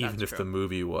 Even if the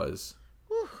movie was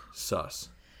sus.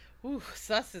 Ooh,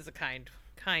 sus is a kind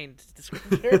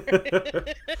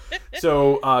descriptor.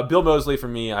 So, Bill Moseley, for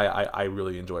me, I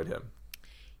really enjoyed him.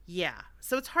 Yeah.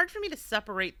 So it's hard for me to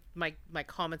separate my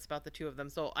comments about the two of them.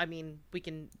 So, I mean, we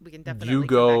can definitely... You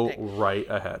go right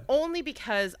ahead. Only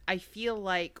because I feel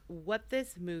like what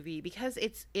this movie... Because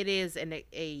it is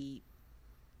a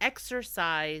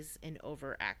exercise in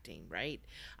overacting, right?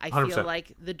 I 100%. feel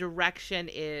like the direction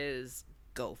is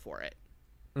go for it.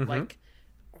 Like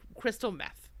crystal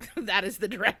meth. That is the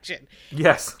direction.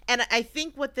 Yes. And I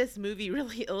think what this movie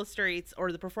really illustrates,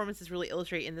 or the performances really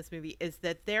illustrate in this movie, is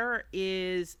that there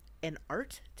is an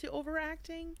art to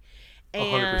overacting.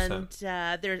 100%.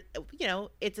 And there,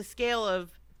 it's a scale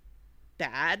of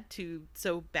bad to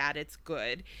so bad it's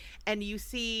good. And you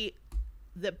see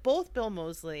that both Bill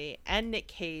Moseley and Nick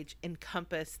Cage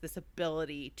encompass this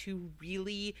ability to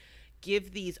really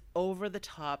give these over the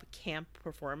top camp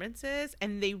performances,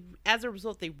 and they, as a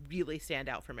result, they really stand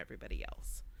out from everybody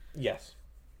else. Yes.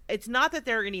 It's not that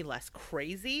they're any less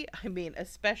crazy. I mean,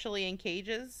 especially in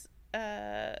Cage's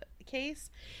case,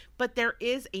 but there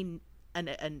is a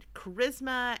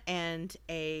charisma and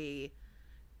a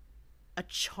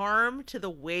charm to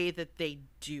the way that they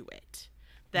do it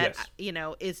that,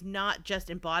 yes. Is not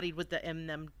just embodied with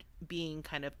them being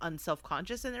kind of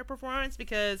unself-conscious in their performance,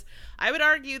 because I would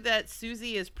argue that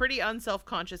Susie is pretty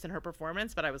unself-conscious in her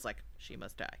performance, but I was like, she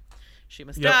must die. She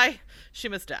must die. She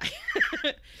must die.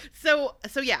 So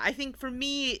yeah, I think for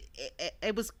me,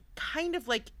 it was kind of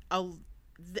like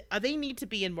they need to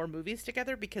be in more movies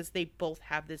together, because they both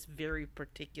have this very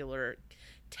particular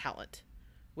talent,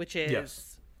 which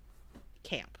is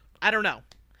camp. I don't know.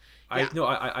 I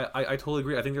totally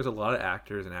agree. I think there's a lot of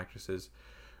actors and actresses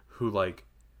who like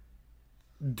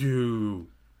do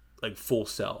like full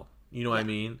sell. You know what I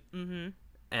mean? Mm-hmm.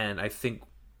 And I think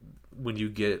when you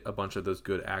get a bunch of those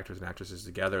good actors and actresses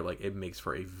together, like, it makes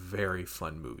for a very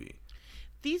fun movie.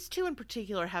 These two in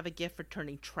particular have a gift for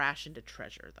turning trash into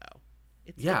treasure,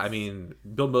 though. I mean,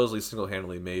 Bill Moseley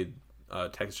single-handedly made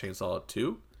Texas Chainsaw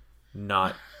 2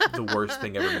 not the worst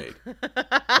thing ever made.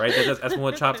 Right? That's one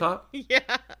with Chop Top?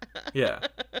 Yeah. Yeah.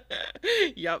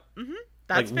 Yep. Mm-hmm.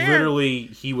 That's like, fair. Literally,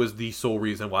 he was the sole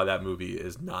reason why that movie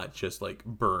is not just, like,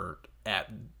 burned at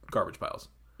garbage piles.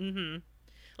 Mm-hmm.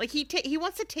 Like, he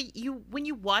wants to take you, when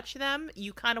you watch them,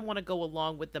 you kind of want to go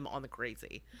along with them on the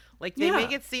crazy. Like, they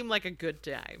make it seem like a good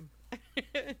time.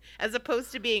 As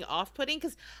opposed to being off-putting,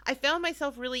 because I found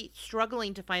myself really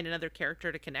struggling to find another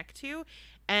character to connect to,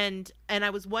 and I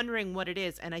was wondering what it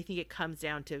is, and I think it comes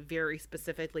down to very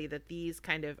specifically that these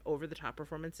kind of over-the-top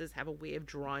performances have a way of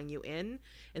drawing you in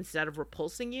instead of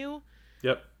repulsing you.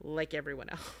 Yep. Like everyone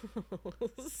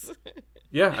else.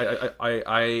 Yeah,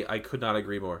 I could not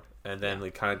agree more. And then,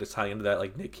 like, kind of just tying into that,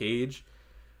 like, Nick Cage,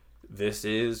 this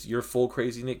is your full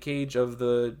crazy Nick Cage of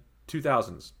the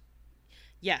 2000s.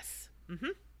 Yes. Mm-hmm.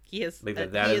 He has, like he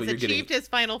has achieved his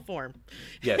final form.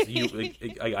 Yes,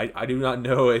 I do not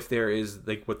know if there is,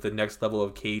 like, what the next level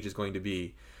of Cage is going to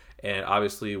be. And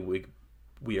obviously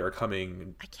we are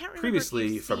coming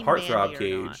previously from Heartthrob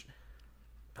Cage.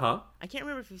 Huh? I can't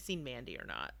remember if you've seen Mandy or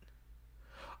not.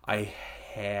 I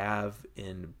have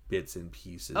in bits and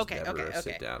pieces. Never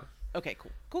sit down. Okay,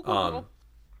 cool.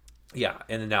 Yeah,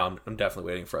 and now I'm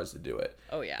definitely waiting for us to do it.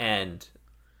 Oh, yeah. And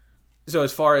so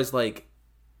as far as, like,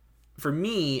 for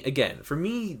me,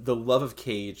 the love of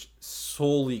Cage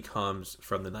solely comes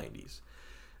from the 90s.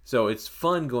 So it's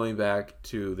fun going back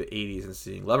to the 80s and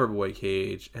seeing Loverboy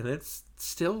Cage, and it's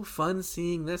still fun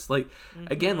seeing this. Like,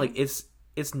 again, like, it's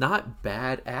not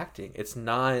bad acting. It's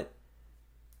not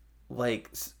like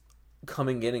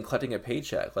coming in and collecting a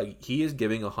paycheck. Like, he is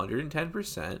giving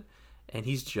 110%, and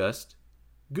he's just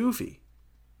goofy.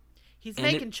 He's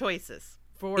making choices.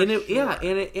 Yeah,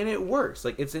 and it works.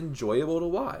 Like, it's enjoyable to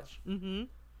watch. Mm-hmm.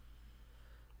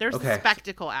 There's a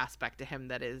spectacle aspect to him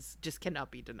that just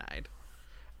cannot be denied.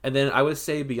 And then I would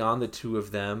say beyond the two of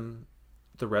them,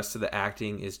 the rest of the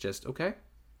acting is just okay.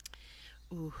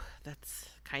 Ooh, that's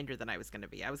kinder than I was going to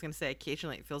be. I was going to say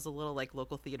occasionally it feels a little like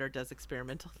local theater does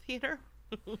experimental theater.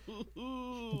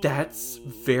 That's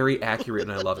very accurate,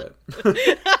 and I love it.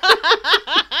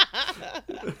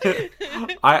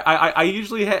 I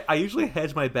usually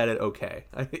hedge my bet at okay.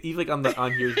 Even like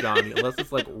on Here's Johnny, unless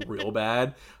it's like real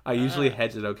bad, I usually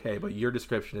hedge it okay. But your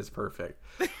description is perfect.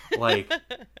 Like,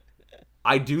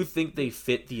 I do think they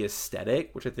fit the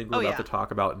aesthetic, which I think we're about to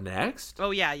talk about next.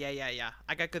 Oh yeah.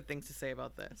 I got good things to say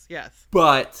about this. Yes,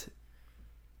 but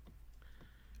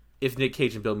if Nick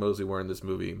Cage and Bill Moseley were in this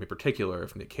movie, in particular,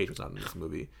 if Nick Cage was not in this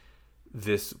movie,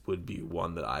 this would be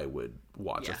one that I would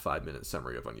watch a 5-minute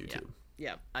summary of on YouTube.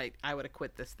 Yeah, I would have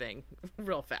quit this thing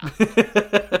real fast.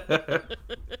 But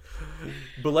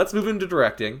let's move into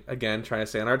directing. Again, trying to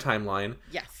stay on our timeline.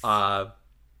 Yes. I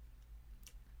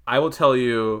will tell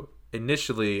you,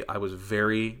 initially, I was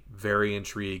very, very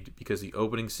intrigued because the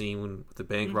opening scene with the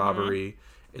bank robbery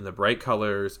and the bright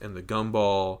colors and the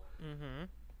gumball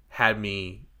had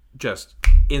me just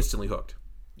instantly hooked.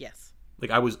 Yes. Like,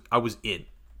 I was in.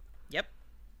 Yep.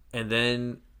 And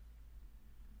then,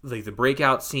 like, the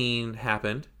breakout scene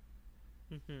happened.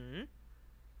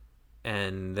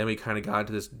 And then we kind of got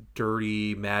into this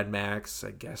dirty Mad Max,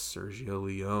 I guess Sergio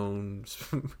Leone,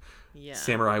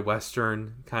 samurai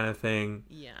western kind of thing.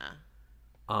 Yeah.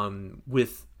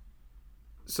 with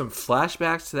some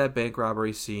flashbacks to that bank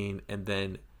robbery scene, and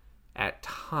then at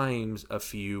times a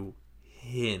few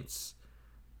hints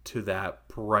to that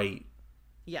bright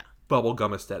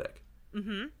bubblegum aesthetic.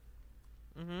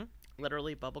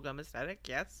 Literally bubblegum aesthetic,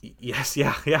 yes. Yes,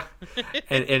 yeah.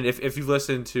 and if you've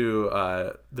listened to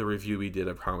the review we did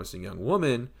of Promising Young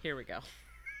Woman, here we go.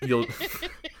 You'll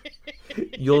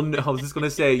know. I was just gonna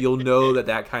say, you'll know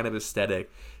that kind of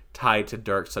aesthetic tied to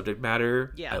dark subject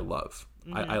matter. Yeah, I love.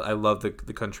 I love the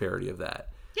contrariety of that.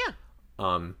 Yeah.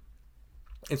 And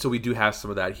so we do have some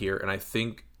of that here, and I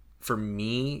think for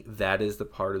me that is the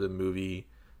part of the movie,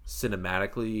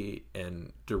 cinematically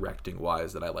and directing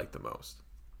wise, that I like the most.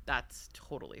 That's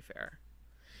totally fair.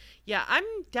 Yeah, I'm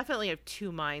definitely of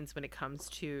two minds when it comes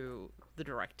to the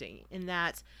directing, in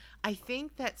that I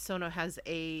think that Sono has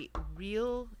a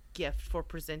real gift for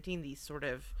presenting these sort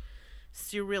of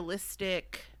surrealistic,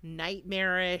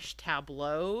 nightmarish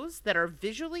tableaus that are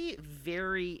visually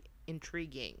very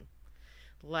intriguing.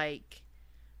 Like,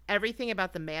 everything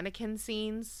about the mannequin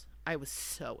scenes, I was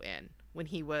so in. When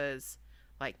he was,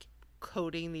 like,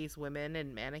 coating these women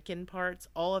in mannequin parts,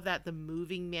 all of that, the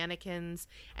moving mannequins,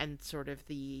 and sort of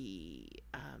the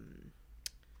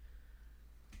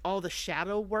all the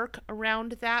shadow work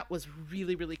around that was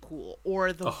really, really cool.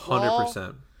 Or the 100%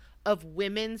 wall of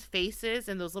women's faces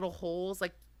and those little holes,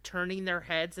 like turning their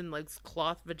heads in like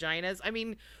cloth vaginas. I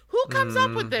mean, who comes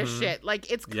up with this shit?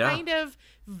 Like, it's kind of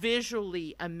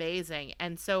visually amazing.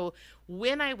 And so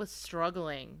when I was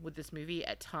struggling with this movie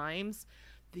at times,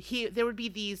 there would be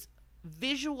these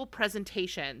visual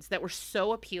presentations that were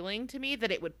so appealing to me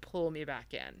that it would pull me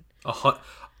back in.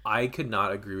 I could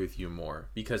not agree with you more,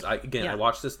 because I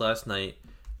watched this last night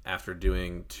after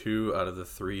doing 2 out of the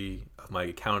 3 of my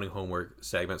accounting homework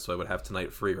segments, so I would have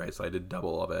tonight free, right? So I did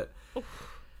double of it.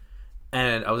 Oof.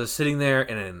 And I was just sitting there,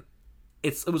 and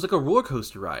it was like a roller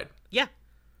coaster ride. Yeah.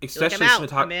 Especially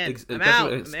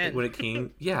when it came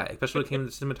to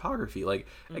cinematography. Like,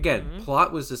 again,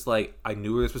 plot was just like, I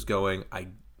knew where this was going.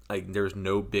 There was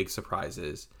no big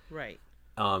surprises. Right.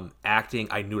 Acting,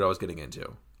 I knew what I was getting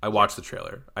into. I watched the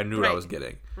trailer. I knew what I was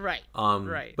getting. Right.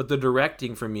 Right. But the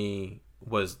directing for me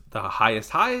was the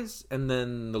highest highs and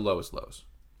then the lowest lows.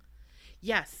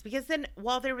 Yes, because then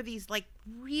while there were these like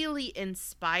really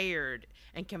inspired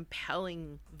and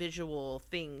compelling visual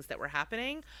things that were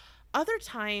happening, other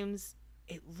times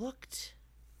it looked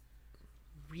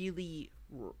really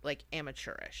like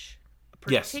amateurish.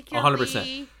 Yes,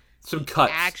 100%. Some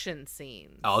cuts. Action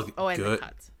scenes. And the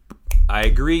cuts. I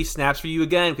agree. Snaps for you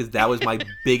again, because that was my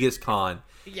biggest con.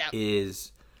 Yeah.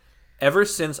 Is ever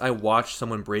since I watched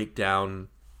someone break down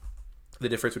the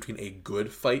difference between a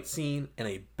good fight scene and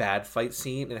a bad fight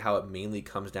scene, and how it mainly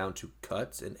comes down to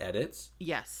cuts and edits.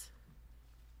 Yes.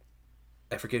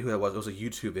 I forget who that was. It was a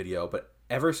YouTube video, but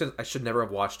ever since, I should never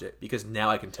have watched it, because now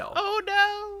I can tell. Oh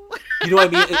no! You know what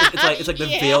I mean? It's like the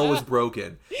veil was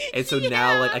broken, and so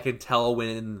now like I can tell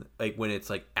when it's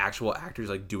like actual actors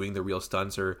like doing the real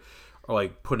stunts, or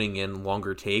like putting in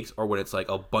longer takes, or when it's like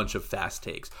a bunch of fast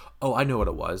takes. Oh, I know what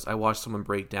it was. I watched someone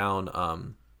break down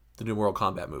the new Mortal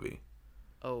Kombat movie.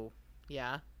 Oh,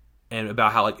 yeah. And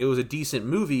about how like it was a decent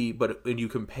movie, but when you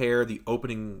compare the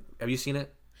opening, have you seen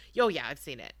it? Oh yeah, I've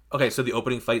seen it. Okay, so the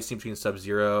opening fight scene between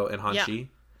Sub-Zero and Han-Chi.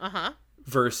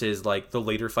 Versus like the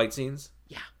later fight scenes.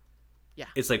 Yeah.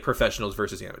 It's like professionals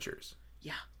versus amateurs.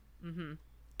 Yeah. Mm-hmm.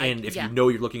 And if you know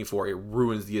what you're looking for, it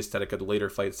ruins the aesthetic of the later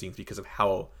fight scenes because of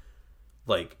how,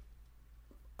 like,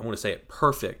 I want to say it,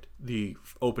 perfect the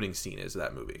opening scene is of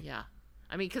that movie. Yeah.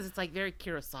 I mean, because it's like very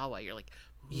Kurosawa. You're like,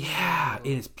 ooh. Yeah,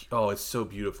 it's so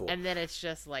beautiful. And then it's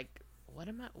just like, what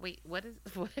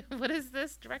is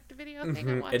this direct-to-video thing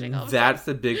I'm watching? And that's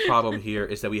the big problem here,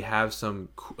 is that we have some,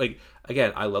 like,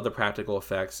 again, I love the practical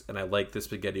effects, and I like the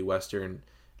spaghetti western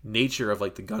nature of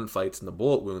like the gunfights and the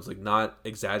bullet wounds, like not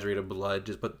exaggerated blood,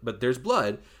 but there's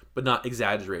blood, but not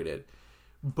exaggerated.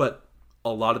 But a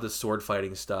lot of the sword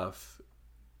fighting stuff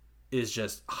is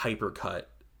just hypercut,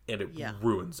 and it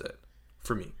ruins it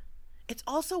for me. It's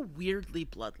also weirdly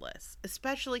bloodless,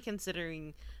 especially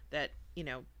considering that, you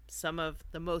know, some of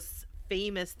the most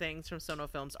famous things from Sono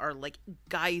films are like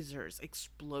geysers,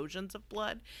 explosions of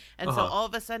blood. And so all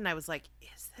of a sudden I was like,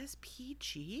 is this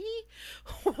PG?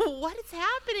 What is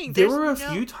happening? There were a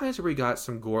few times where we got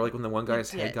some gore, like when the one guy's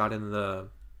head got in the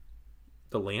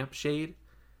lampshade.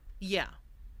 Yeah.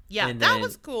 Yeah, and that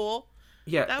was cool.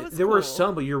 Yeah, there were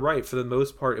some, but you're right. For the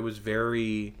most part, it was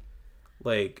very,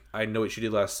 like, I Know What You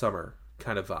Did Last Summer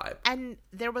kind of vibe. And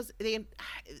there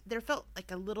felt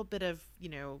like a little bit of, you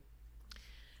know,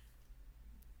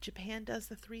 Japan does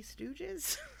the Three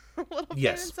Stooges. a little bit in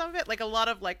Yes. some of it. Like a lot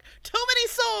of like, too many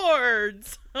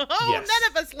swords. Oh, Yes.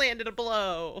 none of us landed a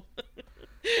blow.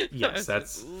 Yes,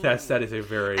 that is a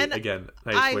very, And again,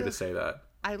 nice way to say that.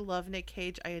 I love Nick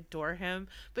Cage. I adore him.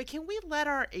 But can we let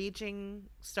our aging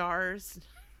stars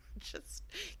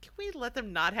can we let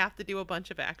them not have to do a bunch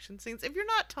of action scenes? If you're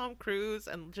not Tom Cruise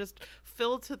and just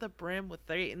filled to the brim with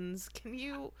Thetans, can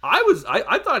you?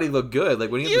 I thought he looked good.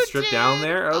 Like when he had the strip down did?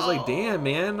 there, I was like, damn,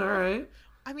 man, all right.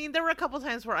 I mean, there were a couple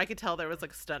times where I could tell there was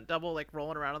like a stunt double like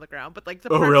rolling around on the ground, but like the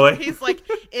Oh, parts really? where he's like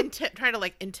trying to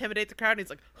like intimidate the crowd, and he's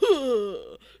like, I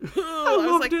was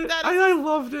loved like, it. that I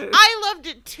loved it. I loved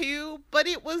it too, but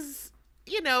it was,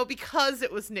 because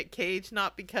it was Nick Cage,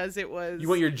 not because it was. You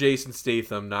want your Jason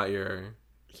Statham, not your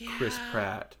Yeah. Chris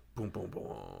Pratt. Boom, boom,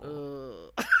 boom.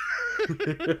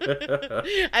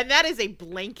 And that is a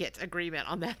blanket agreement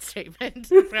on that statement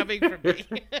coming from me.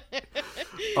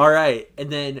 All right,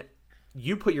 and then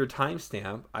you put your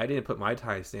timestamp. I didn't put my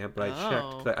timestamp, but I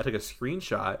checked. I took a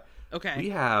screenshot. Okay. We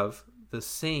have the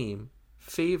same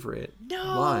favorite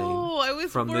line I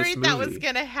was from worried this movie. that was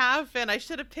gonna happen. I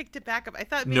should have picked it back up. I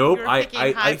thought maybe Nope. you were picking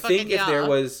I think if there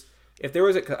was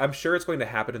I'm sure it's going to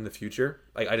happen in the future.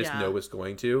 Like I just know it's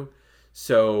going to.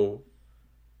 So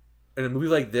in a movie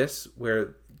like this,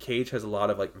 where Cage has a lot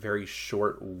of like very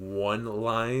short one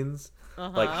lines,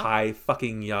 like hi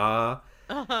fucking ya,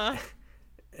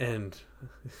 and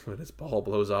when his ball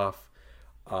blows off,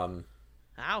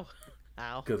 ow,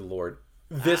 good lord,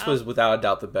 this was without a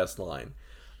doubt the best line,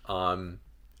 and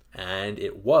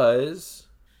it was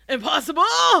impossible.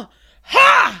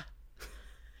 Ha!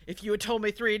 If you had told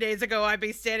me 3 days ago I'd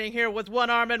be standing here with one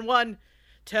arm and one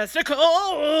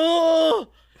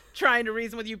testicle trying to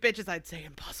reason with you bitches, I'd say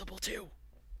impossible too.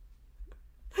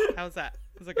 How's that?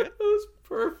 Was it good? That was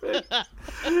perfect.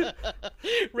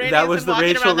 Randy That has was been the walking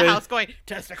Rachel around the Ray- house going,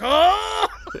 testicle!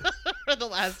 For the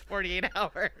last 48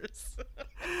 hours.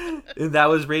 And that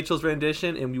was Rachel's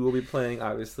rendition, and we will be playing,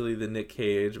 obviously, the Nick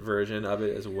Cage version of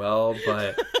it as well,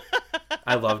 but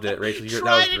I loved it. Rachel, that was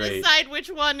Try to great. decide which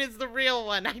one is the real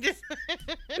one. I just...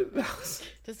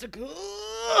 Testicle!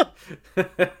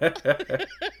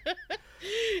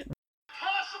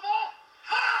 Possible?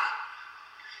 Ha!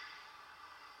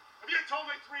 If you told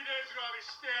me 3 days ago I'd be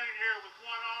standing here with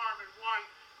one arm and one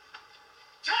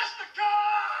testicle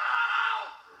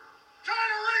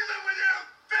trying to reason with you,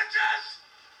 bitches!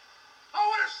 I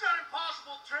would have said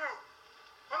impossible too.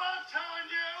 But I'm telling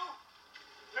you,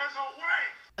 there's a way.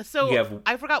 So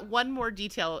I forgot one more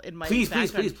detail in my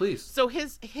background. Please. So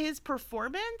his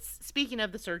performance, speaking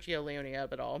of the Sergio Leone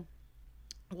of it all,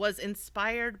 was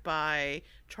inspired by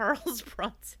Charles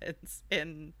Bronson's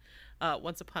in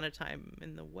Once Upon a Time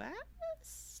in the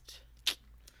West.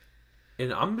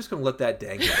 And I'm just gonna let that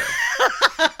dangle.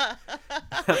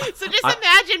 So just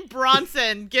imagine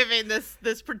Bronson giving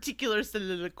this particular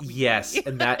soliloquy. Yes,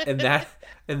 and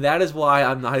that is why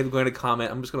I'm not even going to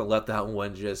comment. I'm just gonna let that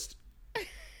one just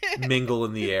mingle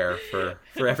in the air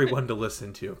for everyone to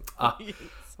listen to.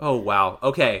 Oh wow.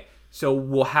 Okay, so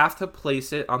we'll have to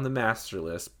place it on the master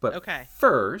list, but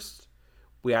first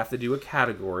we have to do a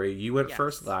category. You went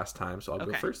first last time, so I'll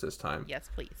go first this time. Yes,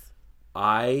 please.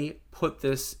 I put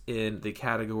this in the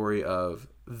category of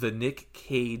the Nick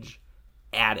Cage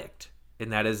addict,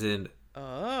 and that is in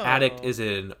addict is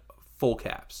in full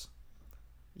caps.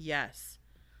 Yes.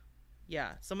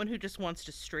 Yeah, someone who just wants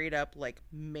to straight up like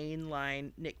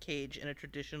mainline Nick Cage in a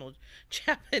traditional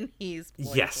Japanese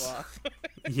loincloth.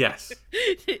 Yes.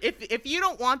 If you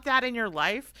don't want that in your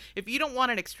life, if you don't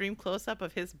want an extreme close up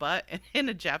of his butt in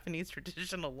a Japanese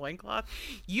traditional loincloth,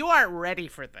 you aren't ready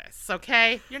for this.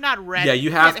 Okay, you're not ready. Yeah,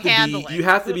 you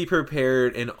have to be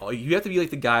prepared, and you have to be like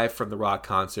the guy from the rock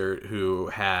concert who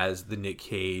has the Nick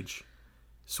Cage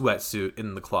sweatsuit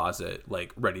in the closet,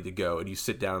 like ready to go, and you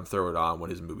sit down and throw it on when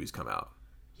his movies come out.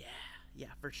 Yeah,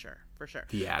 for sure.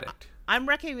 The addict. I'm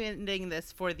recommending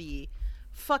this for the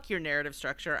fuck your narrative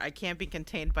structure. I can't be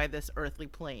contained by this earthly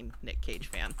plane, Nick Cage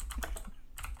fan.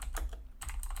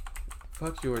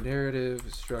 Fuck your narrative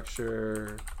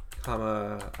structure,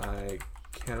 comma, I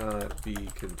cannot be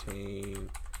contained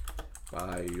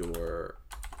by your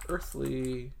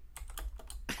earthly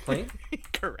plane.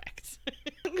 Correct.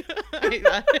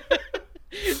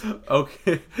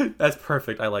 Okay, that's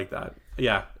perfect. I like that.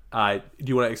 Yeah. Do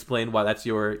you want to explain why that's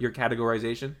your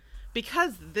categorization?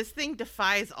 Because this thing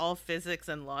defies all physics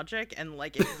and logic, and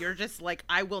like if you're just like,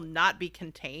 I will not be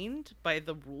contained by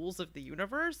the rules of the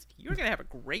universe, you're gonna have a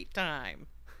great time.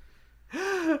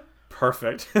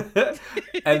 Perfect.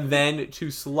 And then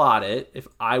to slot it, if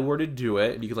I were to do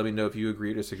it, you can let me know if you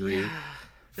agree or disagree.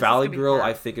 Valley Girl,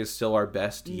 I think, is still our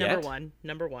best yet.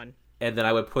 Number one. and then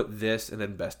I would put this and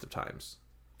then Best of Times.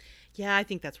 Yeah, I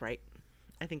think that's right.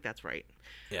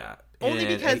 Yeah. Only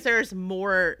And because there's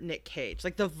more Nick Cage.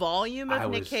 Like, the volume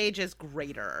of Nick Cage is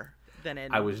greater than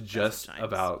in I was Best just of Times.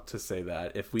 about to say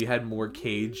that. If we had more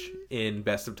Cage in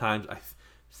Best of Times, I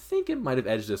think it might have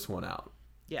edged this one out.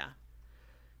 Yeah.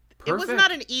 Perfect. It was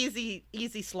not an easy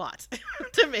slot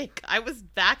to make. I was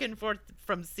back and forth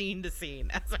from scene to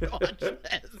scene as I watched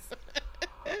this.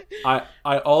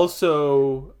 I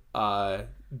also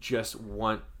just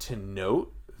want to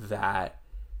note that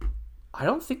I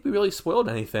don't think we really spoiled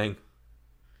anything.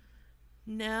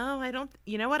 No, I don't.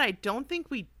 You know what? I don't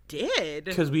think we did.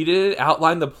 Because we didn't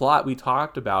outline the plot. We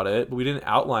talked about it, but we didn't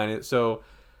outline it. So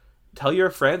tell your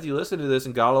friends you listened to this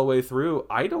and got all the way through.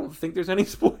 I don't think there's any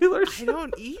spoilers. I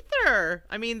don't either.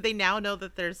 I mean, they now know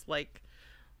that there's like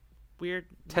weird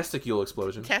testicle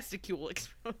explosion. Testicle.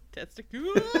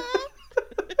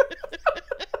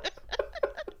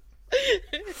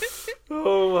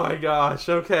 Oh my gosh.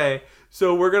 Okay.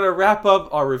 So we're going to wrap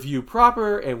up our review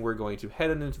proper, and we're going to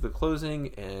head into the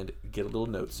closing and get a little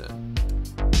notes in.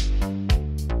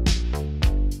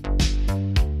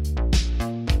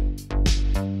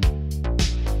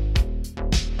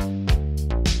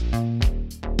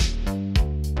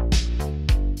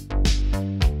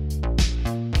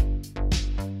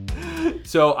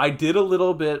 So I did a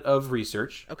little bit of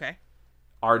research. Okay.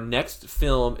 Our next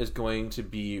film is going to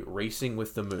be Racing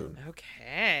with the Moon.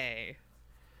 Okay.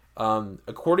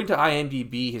 According to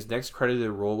IMDb, his next credited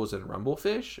role was in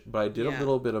Rumblefish, but I did a Yeah.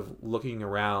 little bit of looking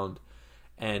around,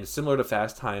 and similar to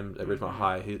Fast Times at Ridgemont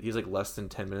High, he's like less than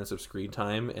 10 minutes of screen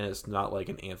time, and it's not like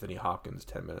an Anthony Hopkins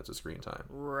 10 minutes of screen time.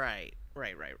 Right.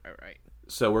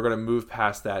 So we're going to move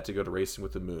past that to go to Racing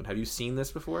with the Moon. Have you seen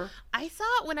this before? I saw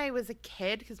it when I was a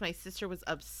kid because my sister was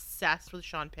obsessed with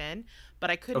Sean Penn,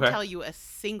 but I couldn't Okay. tell you a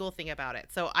single thing about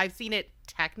it. So I've seen it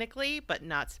technically, but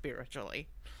not spiritually.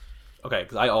 Okay,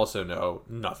 because I also know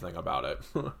nothing about it.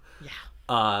 Yeah.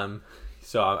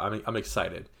 So I'm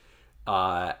excited.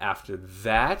 After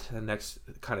that, the next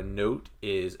kind of note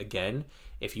is, again,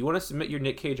 if you want to submit your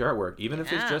Nick Cage artwork, even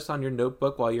if it's just on your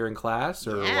notebook while you're in class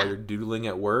or while you're doodling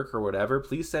at work or whatever,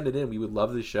 please send it in. We would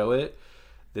love to show it.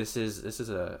 This is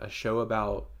a show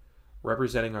about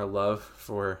representing our love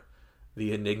for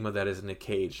the enigma that is Nick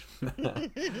Cage.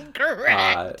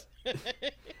 Correct.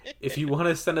 If you want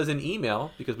to send us an email,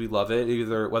 because we love it,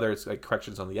 either whether it's like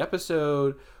corrections on the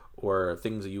episode or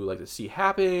things that you would like to see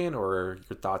happen or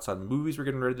your thoughts on movies we're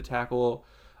getting ready to tackle,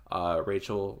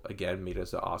 Rachel again made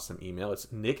us an awesome email. It's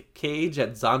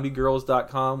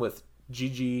nickcage@zombiegirls.com with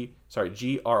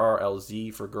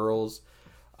GRRLZ for girls.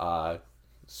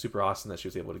 Super awesome that she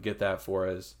was able to get that for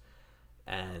us.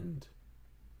 And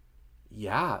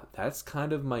yeah, that's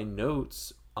kind of my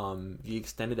notes on the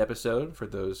extended episode for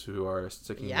those who are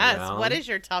sticking around. Yes. What is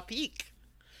your topic?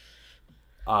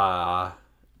 I'm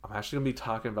actually going to be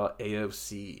talking about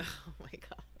AOC. Oh my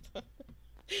god.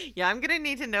 Yeah, I'm gonna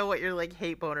need to know what your like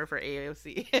hate boner for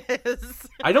AOC is.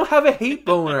 I don't have a hate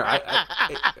boner.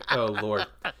 Oh Lord.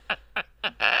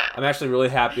 I'm actually really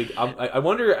happy. I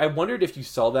wondered if you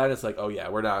saw that. It's like, oh yeah,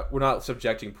 we're not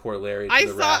subjecting poor Larry to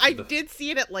the wrath of the... did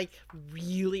see it at like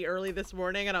really early this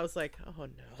morning, and I was like, oh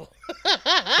no.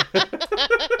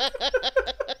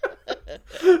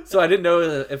 So I didn't know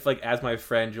if like as my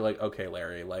friend you're like, okay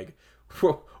Larry, like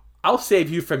I'll save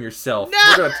you from yourself. No!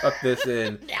 We're gonna tuck this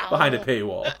in behind a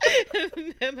paywall.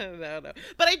 No.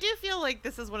 But I do feel like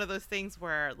this is one of those things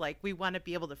where like we want to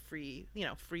be able to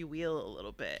freewheel a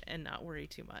little bit and not worry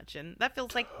too much, and that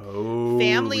feels like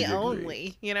family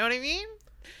only. You know what I mean?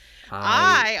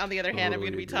 I on the other hand, I'm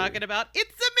going to be talking about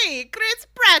It's-a Me, Chris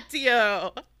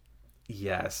Pratio.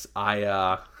 Yes,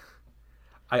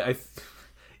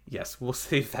 yes, we'll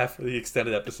save that for the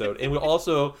extended episode, and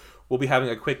we'll be having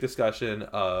a quick discussion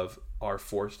of our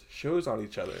forced shows on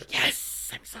each other.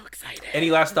 Yes, I'm so excited. Any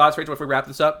last thoughts, Rachel, before we wrap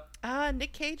this up?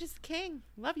 Nick Cage is the king.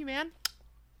 Love you, man.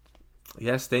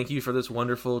 Yes, thank you for this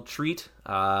wonderful treat.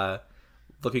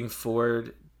 Looking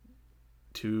forward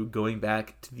to going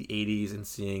back to the 80s and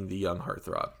seeing the young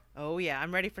heartthrob. Oh, yeah.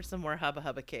 I'm ready for some more Hubba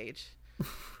Hubba Cage.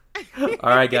 All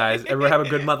right, guys. Everyone have a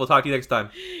good month. We'll talk to you next time.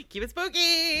 Keep it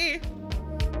spooky.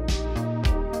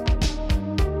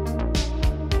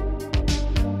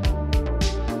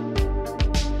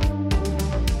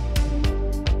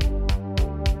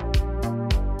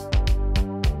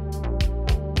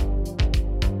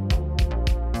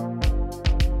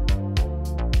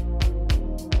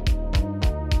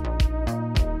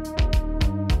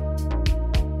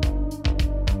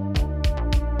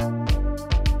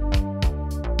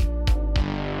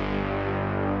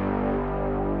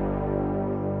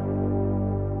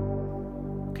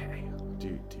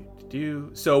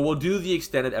 So we'll do the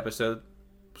extended episode.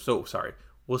 So sorry,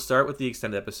 we'll start with the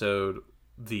extended episode,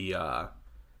 the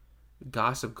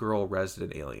Gossip Girl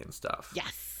Resident Alien stuff.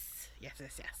 Yes.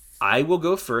 I will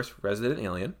go first, Resident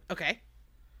Alien. Okay.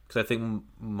 Because I think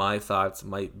my thoughts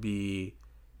might be.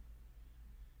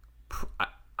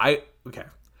 I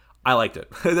liked it.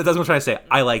 That's what I'm trying to say.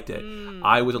 I liked it.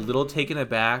 I was a little taken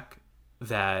aback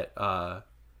that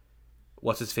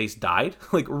what's his face died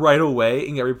like right away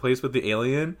and got replaced with the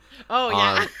alien. Oh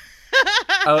yeah.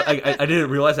 I didn't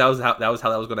realize that was how that was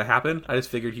going to happen. I just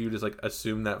figured he would just like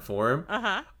assume that form.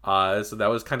 So that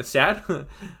was kind of sad.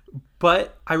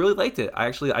 But I really liked it.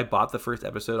 I bought the first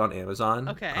episode on Amazon.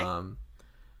 Okay.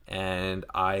 And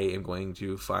I am going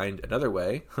to find another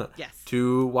way Yes.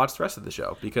 to watch the rest of the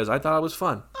show because I thought it was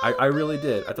fun. I really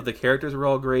did. I thought the characters were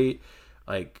all great,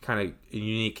 like kind of a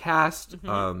unique cast.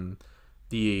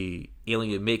 The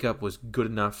alien makeup was good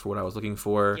enough for what I was looking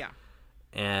for. Yeah.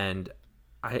 And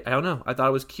I don't know. I thought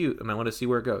it was cute, and I want to see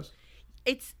where it goes.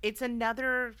 It's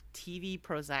another TV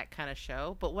Prozac kind of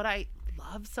show, but what I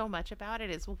love so much about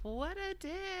it is what a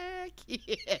dick he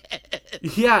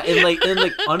is. Yeah,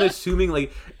 and unassuming,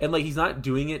 and he's not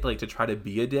doing it like to try to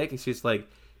be a dick. It's just like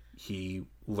he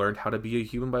learned how to be a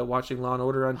human by watching Law and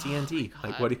Order on TNT.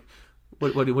 Like what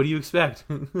do you expect?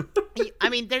 I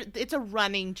mean, it's a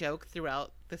running joke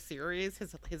throughout the series,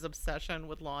 his obsession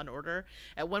with Law and Order.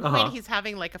 At one point, he's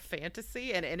having like a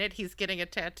fantasy, and in it, he's getting a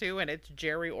tattoo, and it's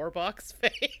Jerry Orbach's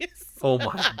face. Oh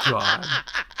my god!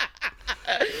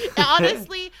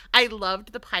 Honestly, I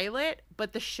loved the pilot,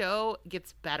 but the show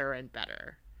gets better and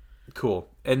better. Cool,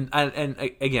 and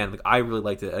again, I really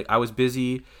liked it. I was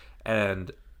busy,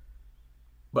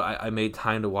 but I made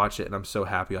time to watch it, and I'm so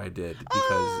happy I did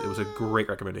because it was a great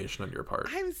recommendation on your part.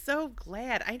 I'm so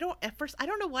glad. I don't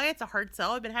know why it's a hard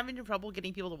sell. I've been having trouble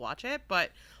getting people to watch it,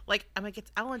 but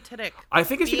it's Alan Tudyk. I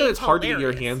think it's because it's hard to get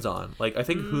your hands on. I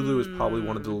think Hulu is probably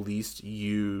one of the least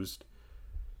used.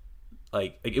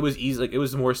 It was easy. It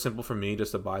was more simple for me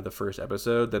just to buy the first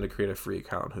episode than to create a free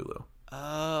account on Hulu.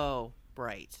 Oh,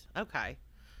 right. Okay.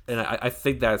 And I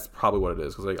think that's probably what it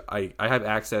is because I have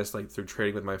access through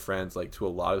trading with my friends to a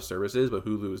lot of services, but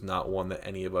Hulu is not one that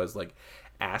any of us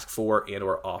ask for and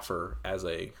or offer as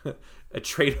a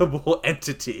tradable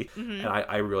entity. And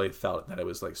I really felt that it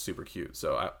was super cute.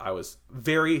 So I was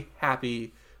very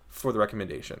happy for the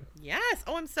recommendation. Yes.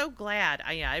 Oh, I'm so glad.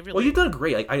 I really. Well, you've done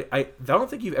great. I don't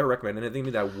think you've ever recommended anything to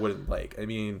me that I wouldn't like. I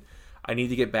mean, I need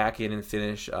to get back in and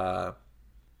finish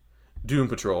Doom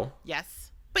Patrol. Yes.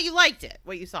 But you liked it,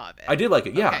 what you saw of it. I did like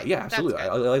it. Yeah, okay, yeah, absolutely. I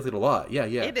liked it a lot. Yeah.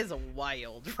 It is a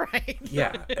wild ride.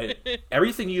 Yeah.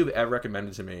 Everything you've ever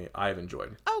recommended to me, I've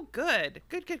enjoyed. Oh, good.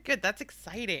 Good. That's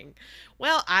exciting.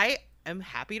 Well, I am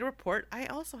happy to report I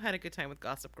also had a good time with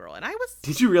Gossip Girl. And I was...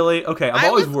 Did you really? Okay, I'm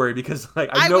always worried because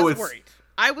I know it's...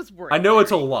 I was worried. I know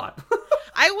it's a lot.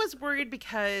 I was worried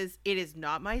because it is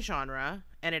not my genre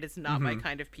and it is not my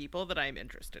kind of people that I'm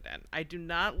interested in. I do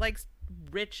not like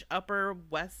rich Upper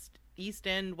West... East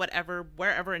End,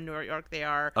 wherever in New York they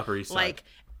are, Upper East Side.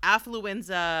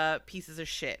 Affluenza pieces of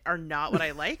shit are not what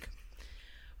I like.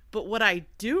 But what I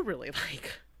do really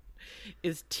like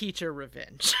is teacher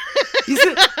revenge.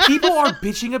 People are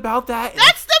bitching about that.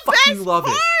 That's the best love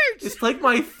part. It. It's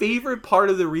my favorite part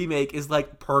of the remake is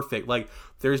perfect.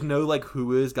 There's no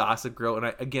who is Gossip Girl, and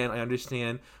I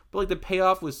understand, but the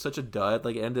payoff was such a dud.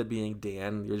 It ended up being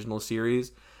Dan, the original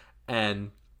series,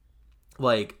 and.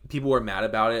 People were mad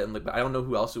about it, and I don't know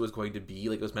who else it was going to be.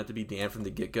 It was meant to be Dan from the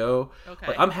get-go.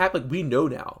 Okay. I'm happy. We know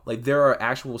now. There are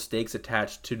actual stakes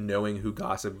attached to knowing who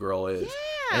Gossip Girl is.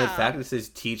 Yeah. And the fact that this is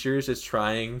teachers just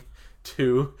trying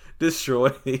to destroy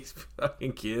these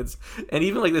fucking kids, and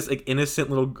even this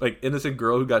innocent little innocent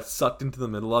girl who got sucked into the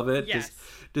middle of it, yes. just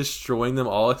destroying them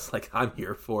all. It's I'm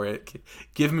here for it.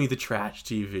 Give me the trash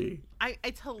TV.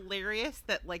 It's hilarious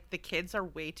that the kids are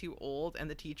way too old and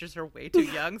the teachers are way too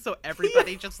young, so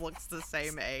everybody just looks the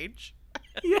same age.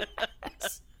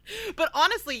 Yes. But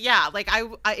honestly, yeah,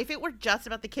 I if it were just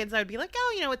about the kids, I would be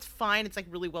it's fine. It's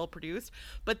really well produced.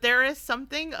 But there is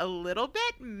something a little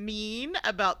bit mean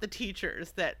about the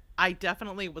teachers that I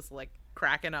definitely was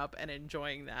cracking up and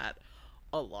enjoying that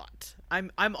a lot.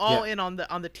 I'm all in on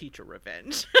the teacher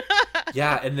revenge.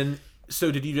 Yeah, and then so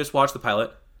did you just watch the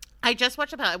pilot? I just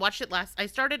watched the pilot. I watched it I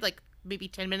started maybe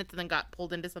 10 minutes and then got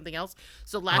pulled into something else.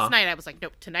 So last night I was like,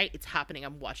 nope, tonight it's happening.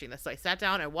 I'm watching this. So I sat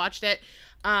down, I watched it.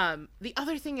 The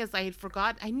other thing is I had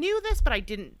forgot, I knew this, but I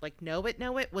didn't like know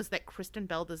it was that Kristen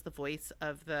Bell does the voice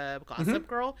of the Gossip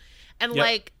Girl. And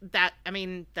like that, I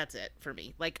mean, that's it for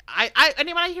me. Like I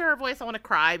mean, when I hear her voice, I want to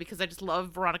cry because I just love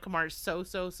Veronica Mars so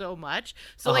much.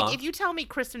 So like, if you tell me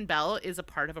Kristen Bell is a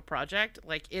part of a project,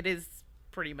 like it is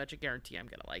pretty much a guarantee I'm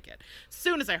gonna like it. As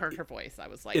soon as I heard her voice, I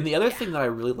was like, and the other thing that I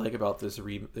really like about this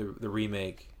the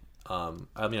remake, I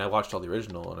mean, I watched all the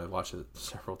original and I watched it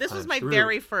several times. This was my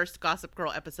very first Gossip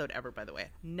Girl episode ever, by the way.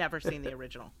 Never seen the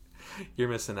original. You're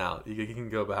missing out. You can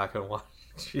go back and watch.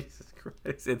 Jesus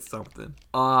Christ, it's something.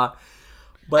 But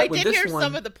I did hear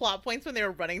some of the plot points when they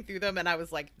were running through them, and I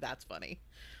was like, that's funny.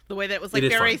 The way that it was like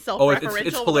very self-referential.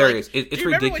 It's hilarious. Like, it's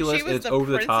ridiculous. And it's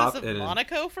over the top. And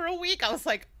Monaco for a week. I was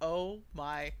like, oh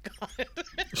my god.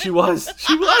 She was.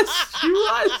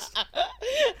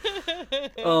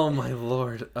 Oh my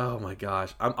lord. Oh my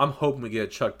gosh. I'm hoping we get a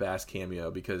Chuck Bass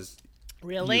cameo because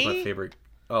really, he's my favorite.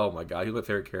 Oh my god, he's my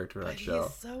favorite character in that show.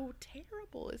 He's so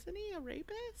terrible, isn't he? A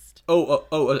rapist?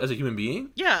 Oh, as a human being?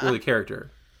 Yeah. Or the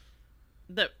character?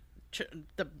 The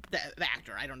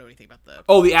actor. I don't know anything about the...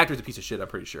 Oh, the actor's a piece of shit, I'm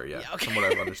pretty sure, yeah. Okay. From what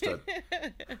I've understood.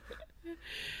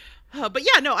 But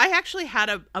yeah, no, I actually had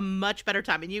a much better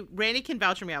time. And Randy can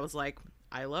vouch for me. I was like,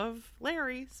 I love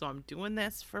Larry, so I'm doing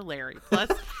this for Larry. Plus,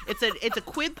 it's a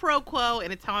quid pro quo,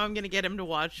 and it's how I'm going to get him to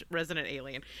watch Resident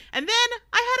Alien. And then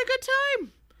I had a good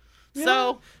time. Yeah.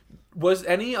 So... Was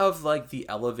any of, like, the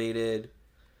elevated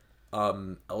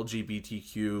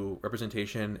LGBTQ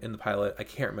representation in the pilot? I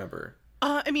can't remember.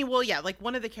 I mean, well, yeah, like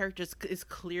one of the characters is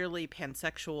clearly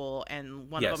pansexual, and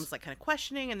one of them is like kind of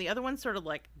questioning, and the other one's sort of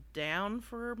like down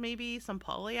for maybe some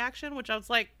poly action, which I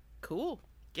was like, cool,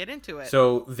 get into it.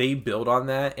 So they build on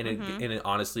that, and it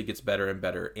honestly gets better and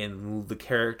better. And the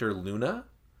character Luna,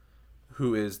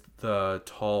 who is the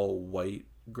tall white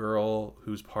girl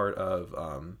who's part of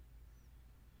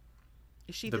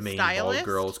is she the main stylist? bald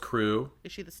girl's crew.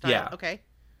 Is she the stylist? Yeah. Okay.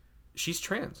 She's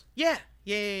trans. Yeah.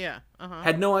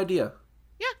 Had no idea.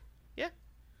 Yeah.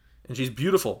 And she's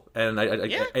beautiful, and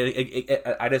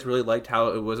I just really liked how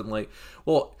it wasn't like.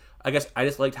 Well, I guess I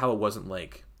just liked how it wasn't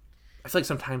like. I feel like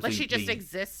sometimes like she just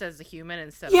exists as a human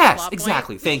instead. Yes, of a plot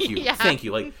exactly. point. Thank you, thank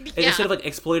you. Like instead of like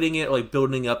exploiting it, or, like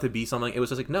building up to be something, it was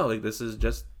just like no, like this is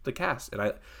just the cast,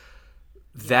 and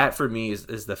that for me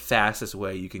is the fastest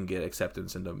way you can get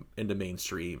acceptance into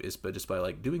mainstream is just by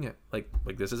like doing it. Like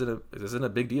this isn't a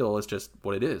big deal. It's just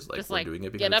what it is. Like just we're doing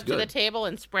it because get up it's good. to the table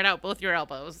and spread out both your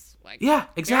elbows. Like yeah,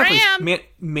 exactly. Here I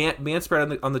am. Man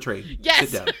spread on the train.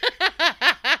 Yes. Sit down.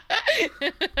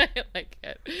 I like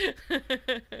it.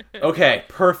 Okay,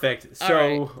 perfect.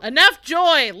 So right. Enough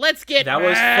joy. Let's get that mad.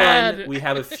 was fun. We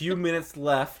have a few minutes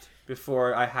left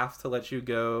before I have to let you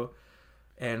go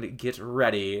and get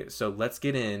ready. So let's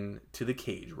get into the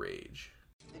cage rage.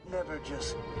 It never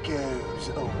just goes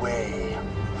away.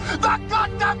 The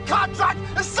goddamn contract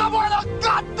is somewhere in the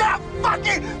goddamn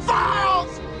fucking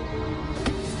files!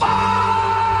 Fuck!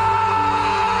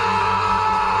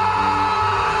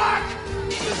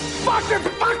 Fucking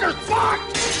fuckers! Fuck!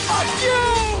 Fuck you!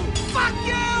 Fuck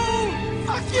you!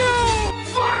 Fuck you!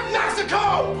 Fuck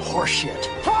Mexico! Horseshit.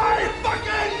 Hi,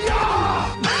 fucking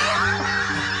yeah!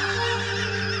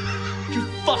 You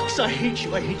fucks, I hate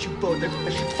you. I hate you both. I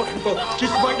should fucking both.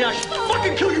 Just right now, I should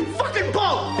fucking kill you fucking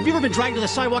both! Have you ever been dragged to the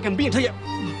sidewalk and beat until you...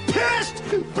 Pissed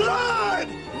blood!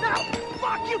 No!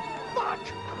 Fuck you! Fuck!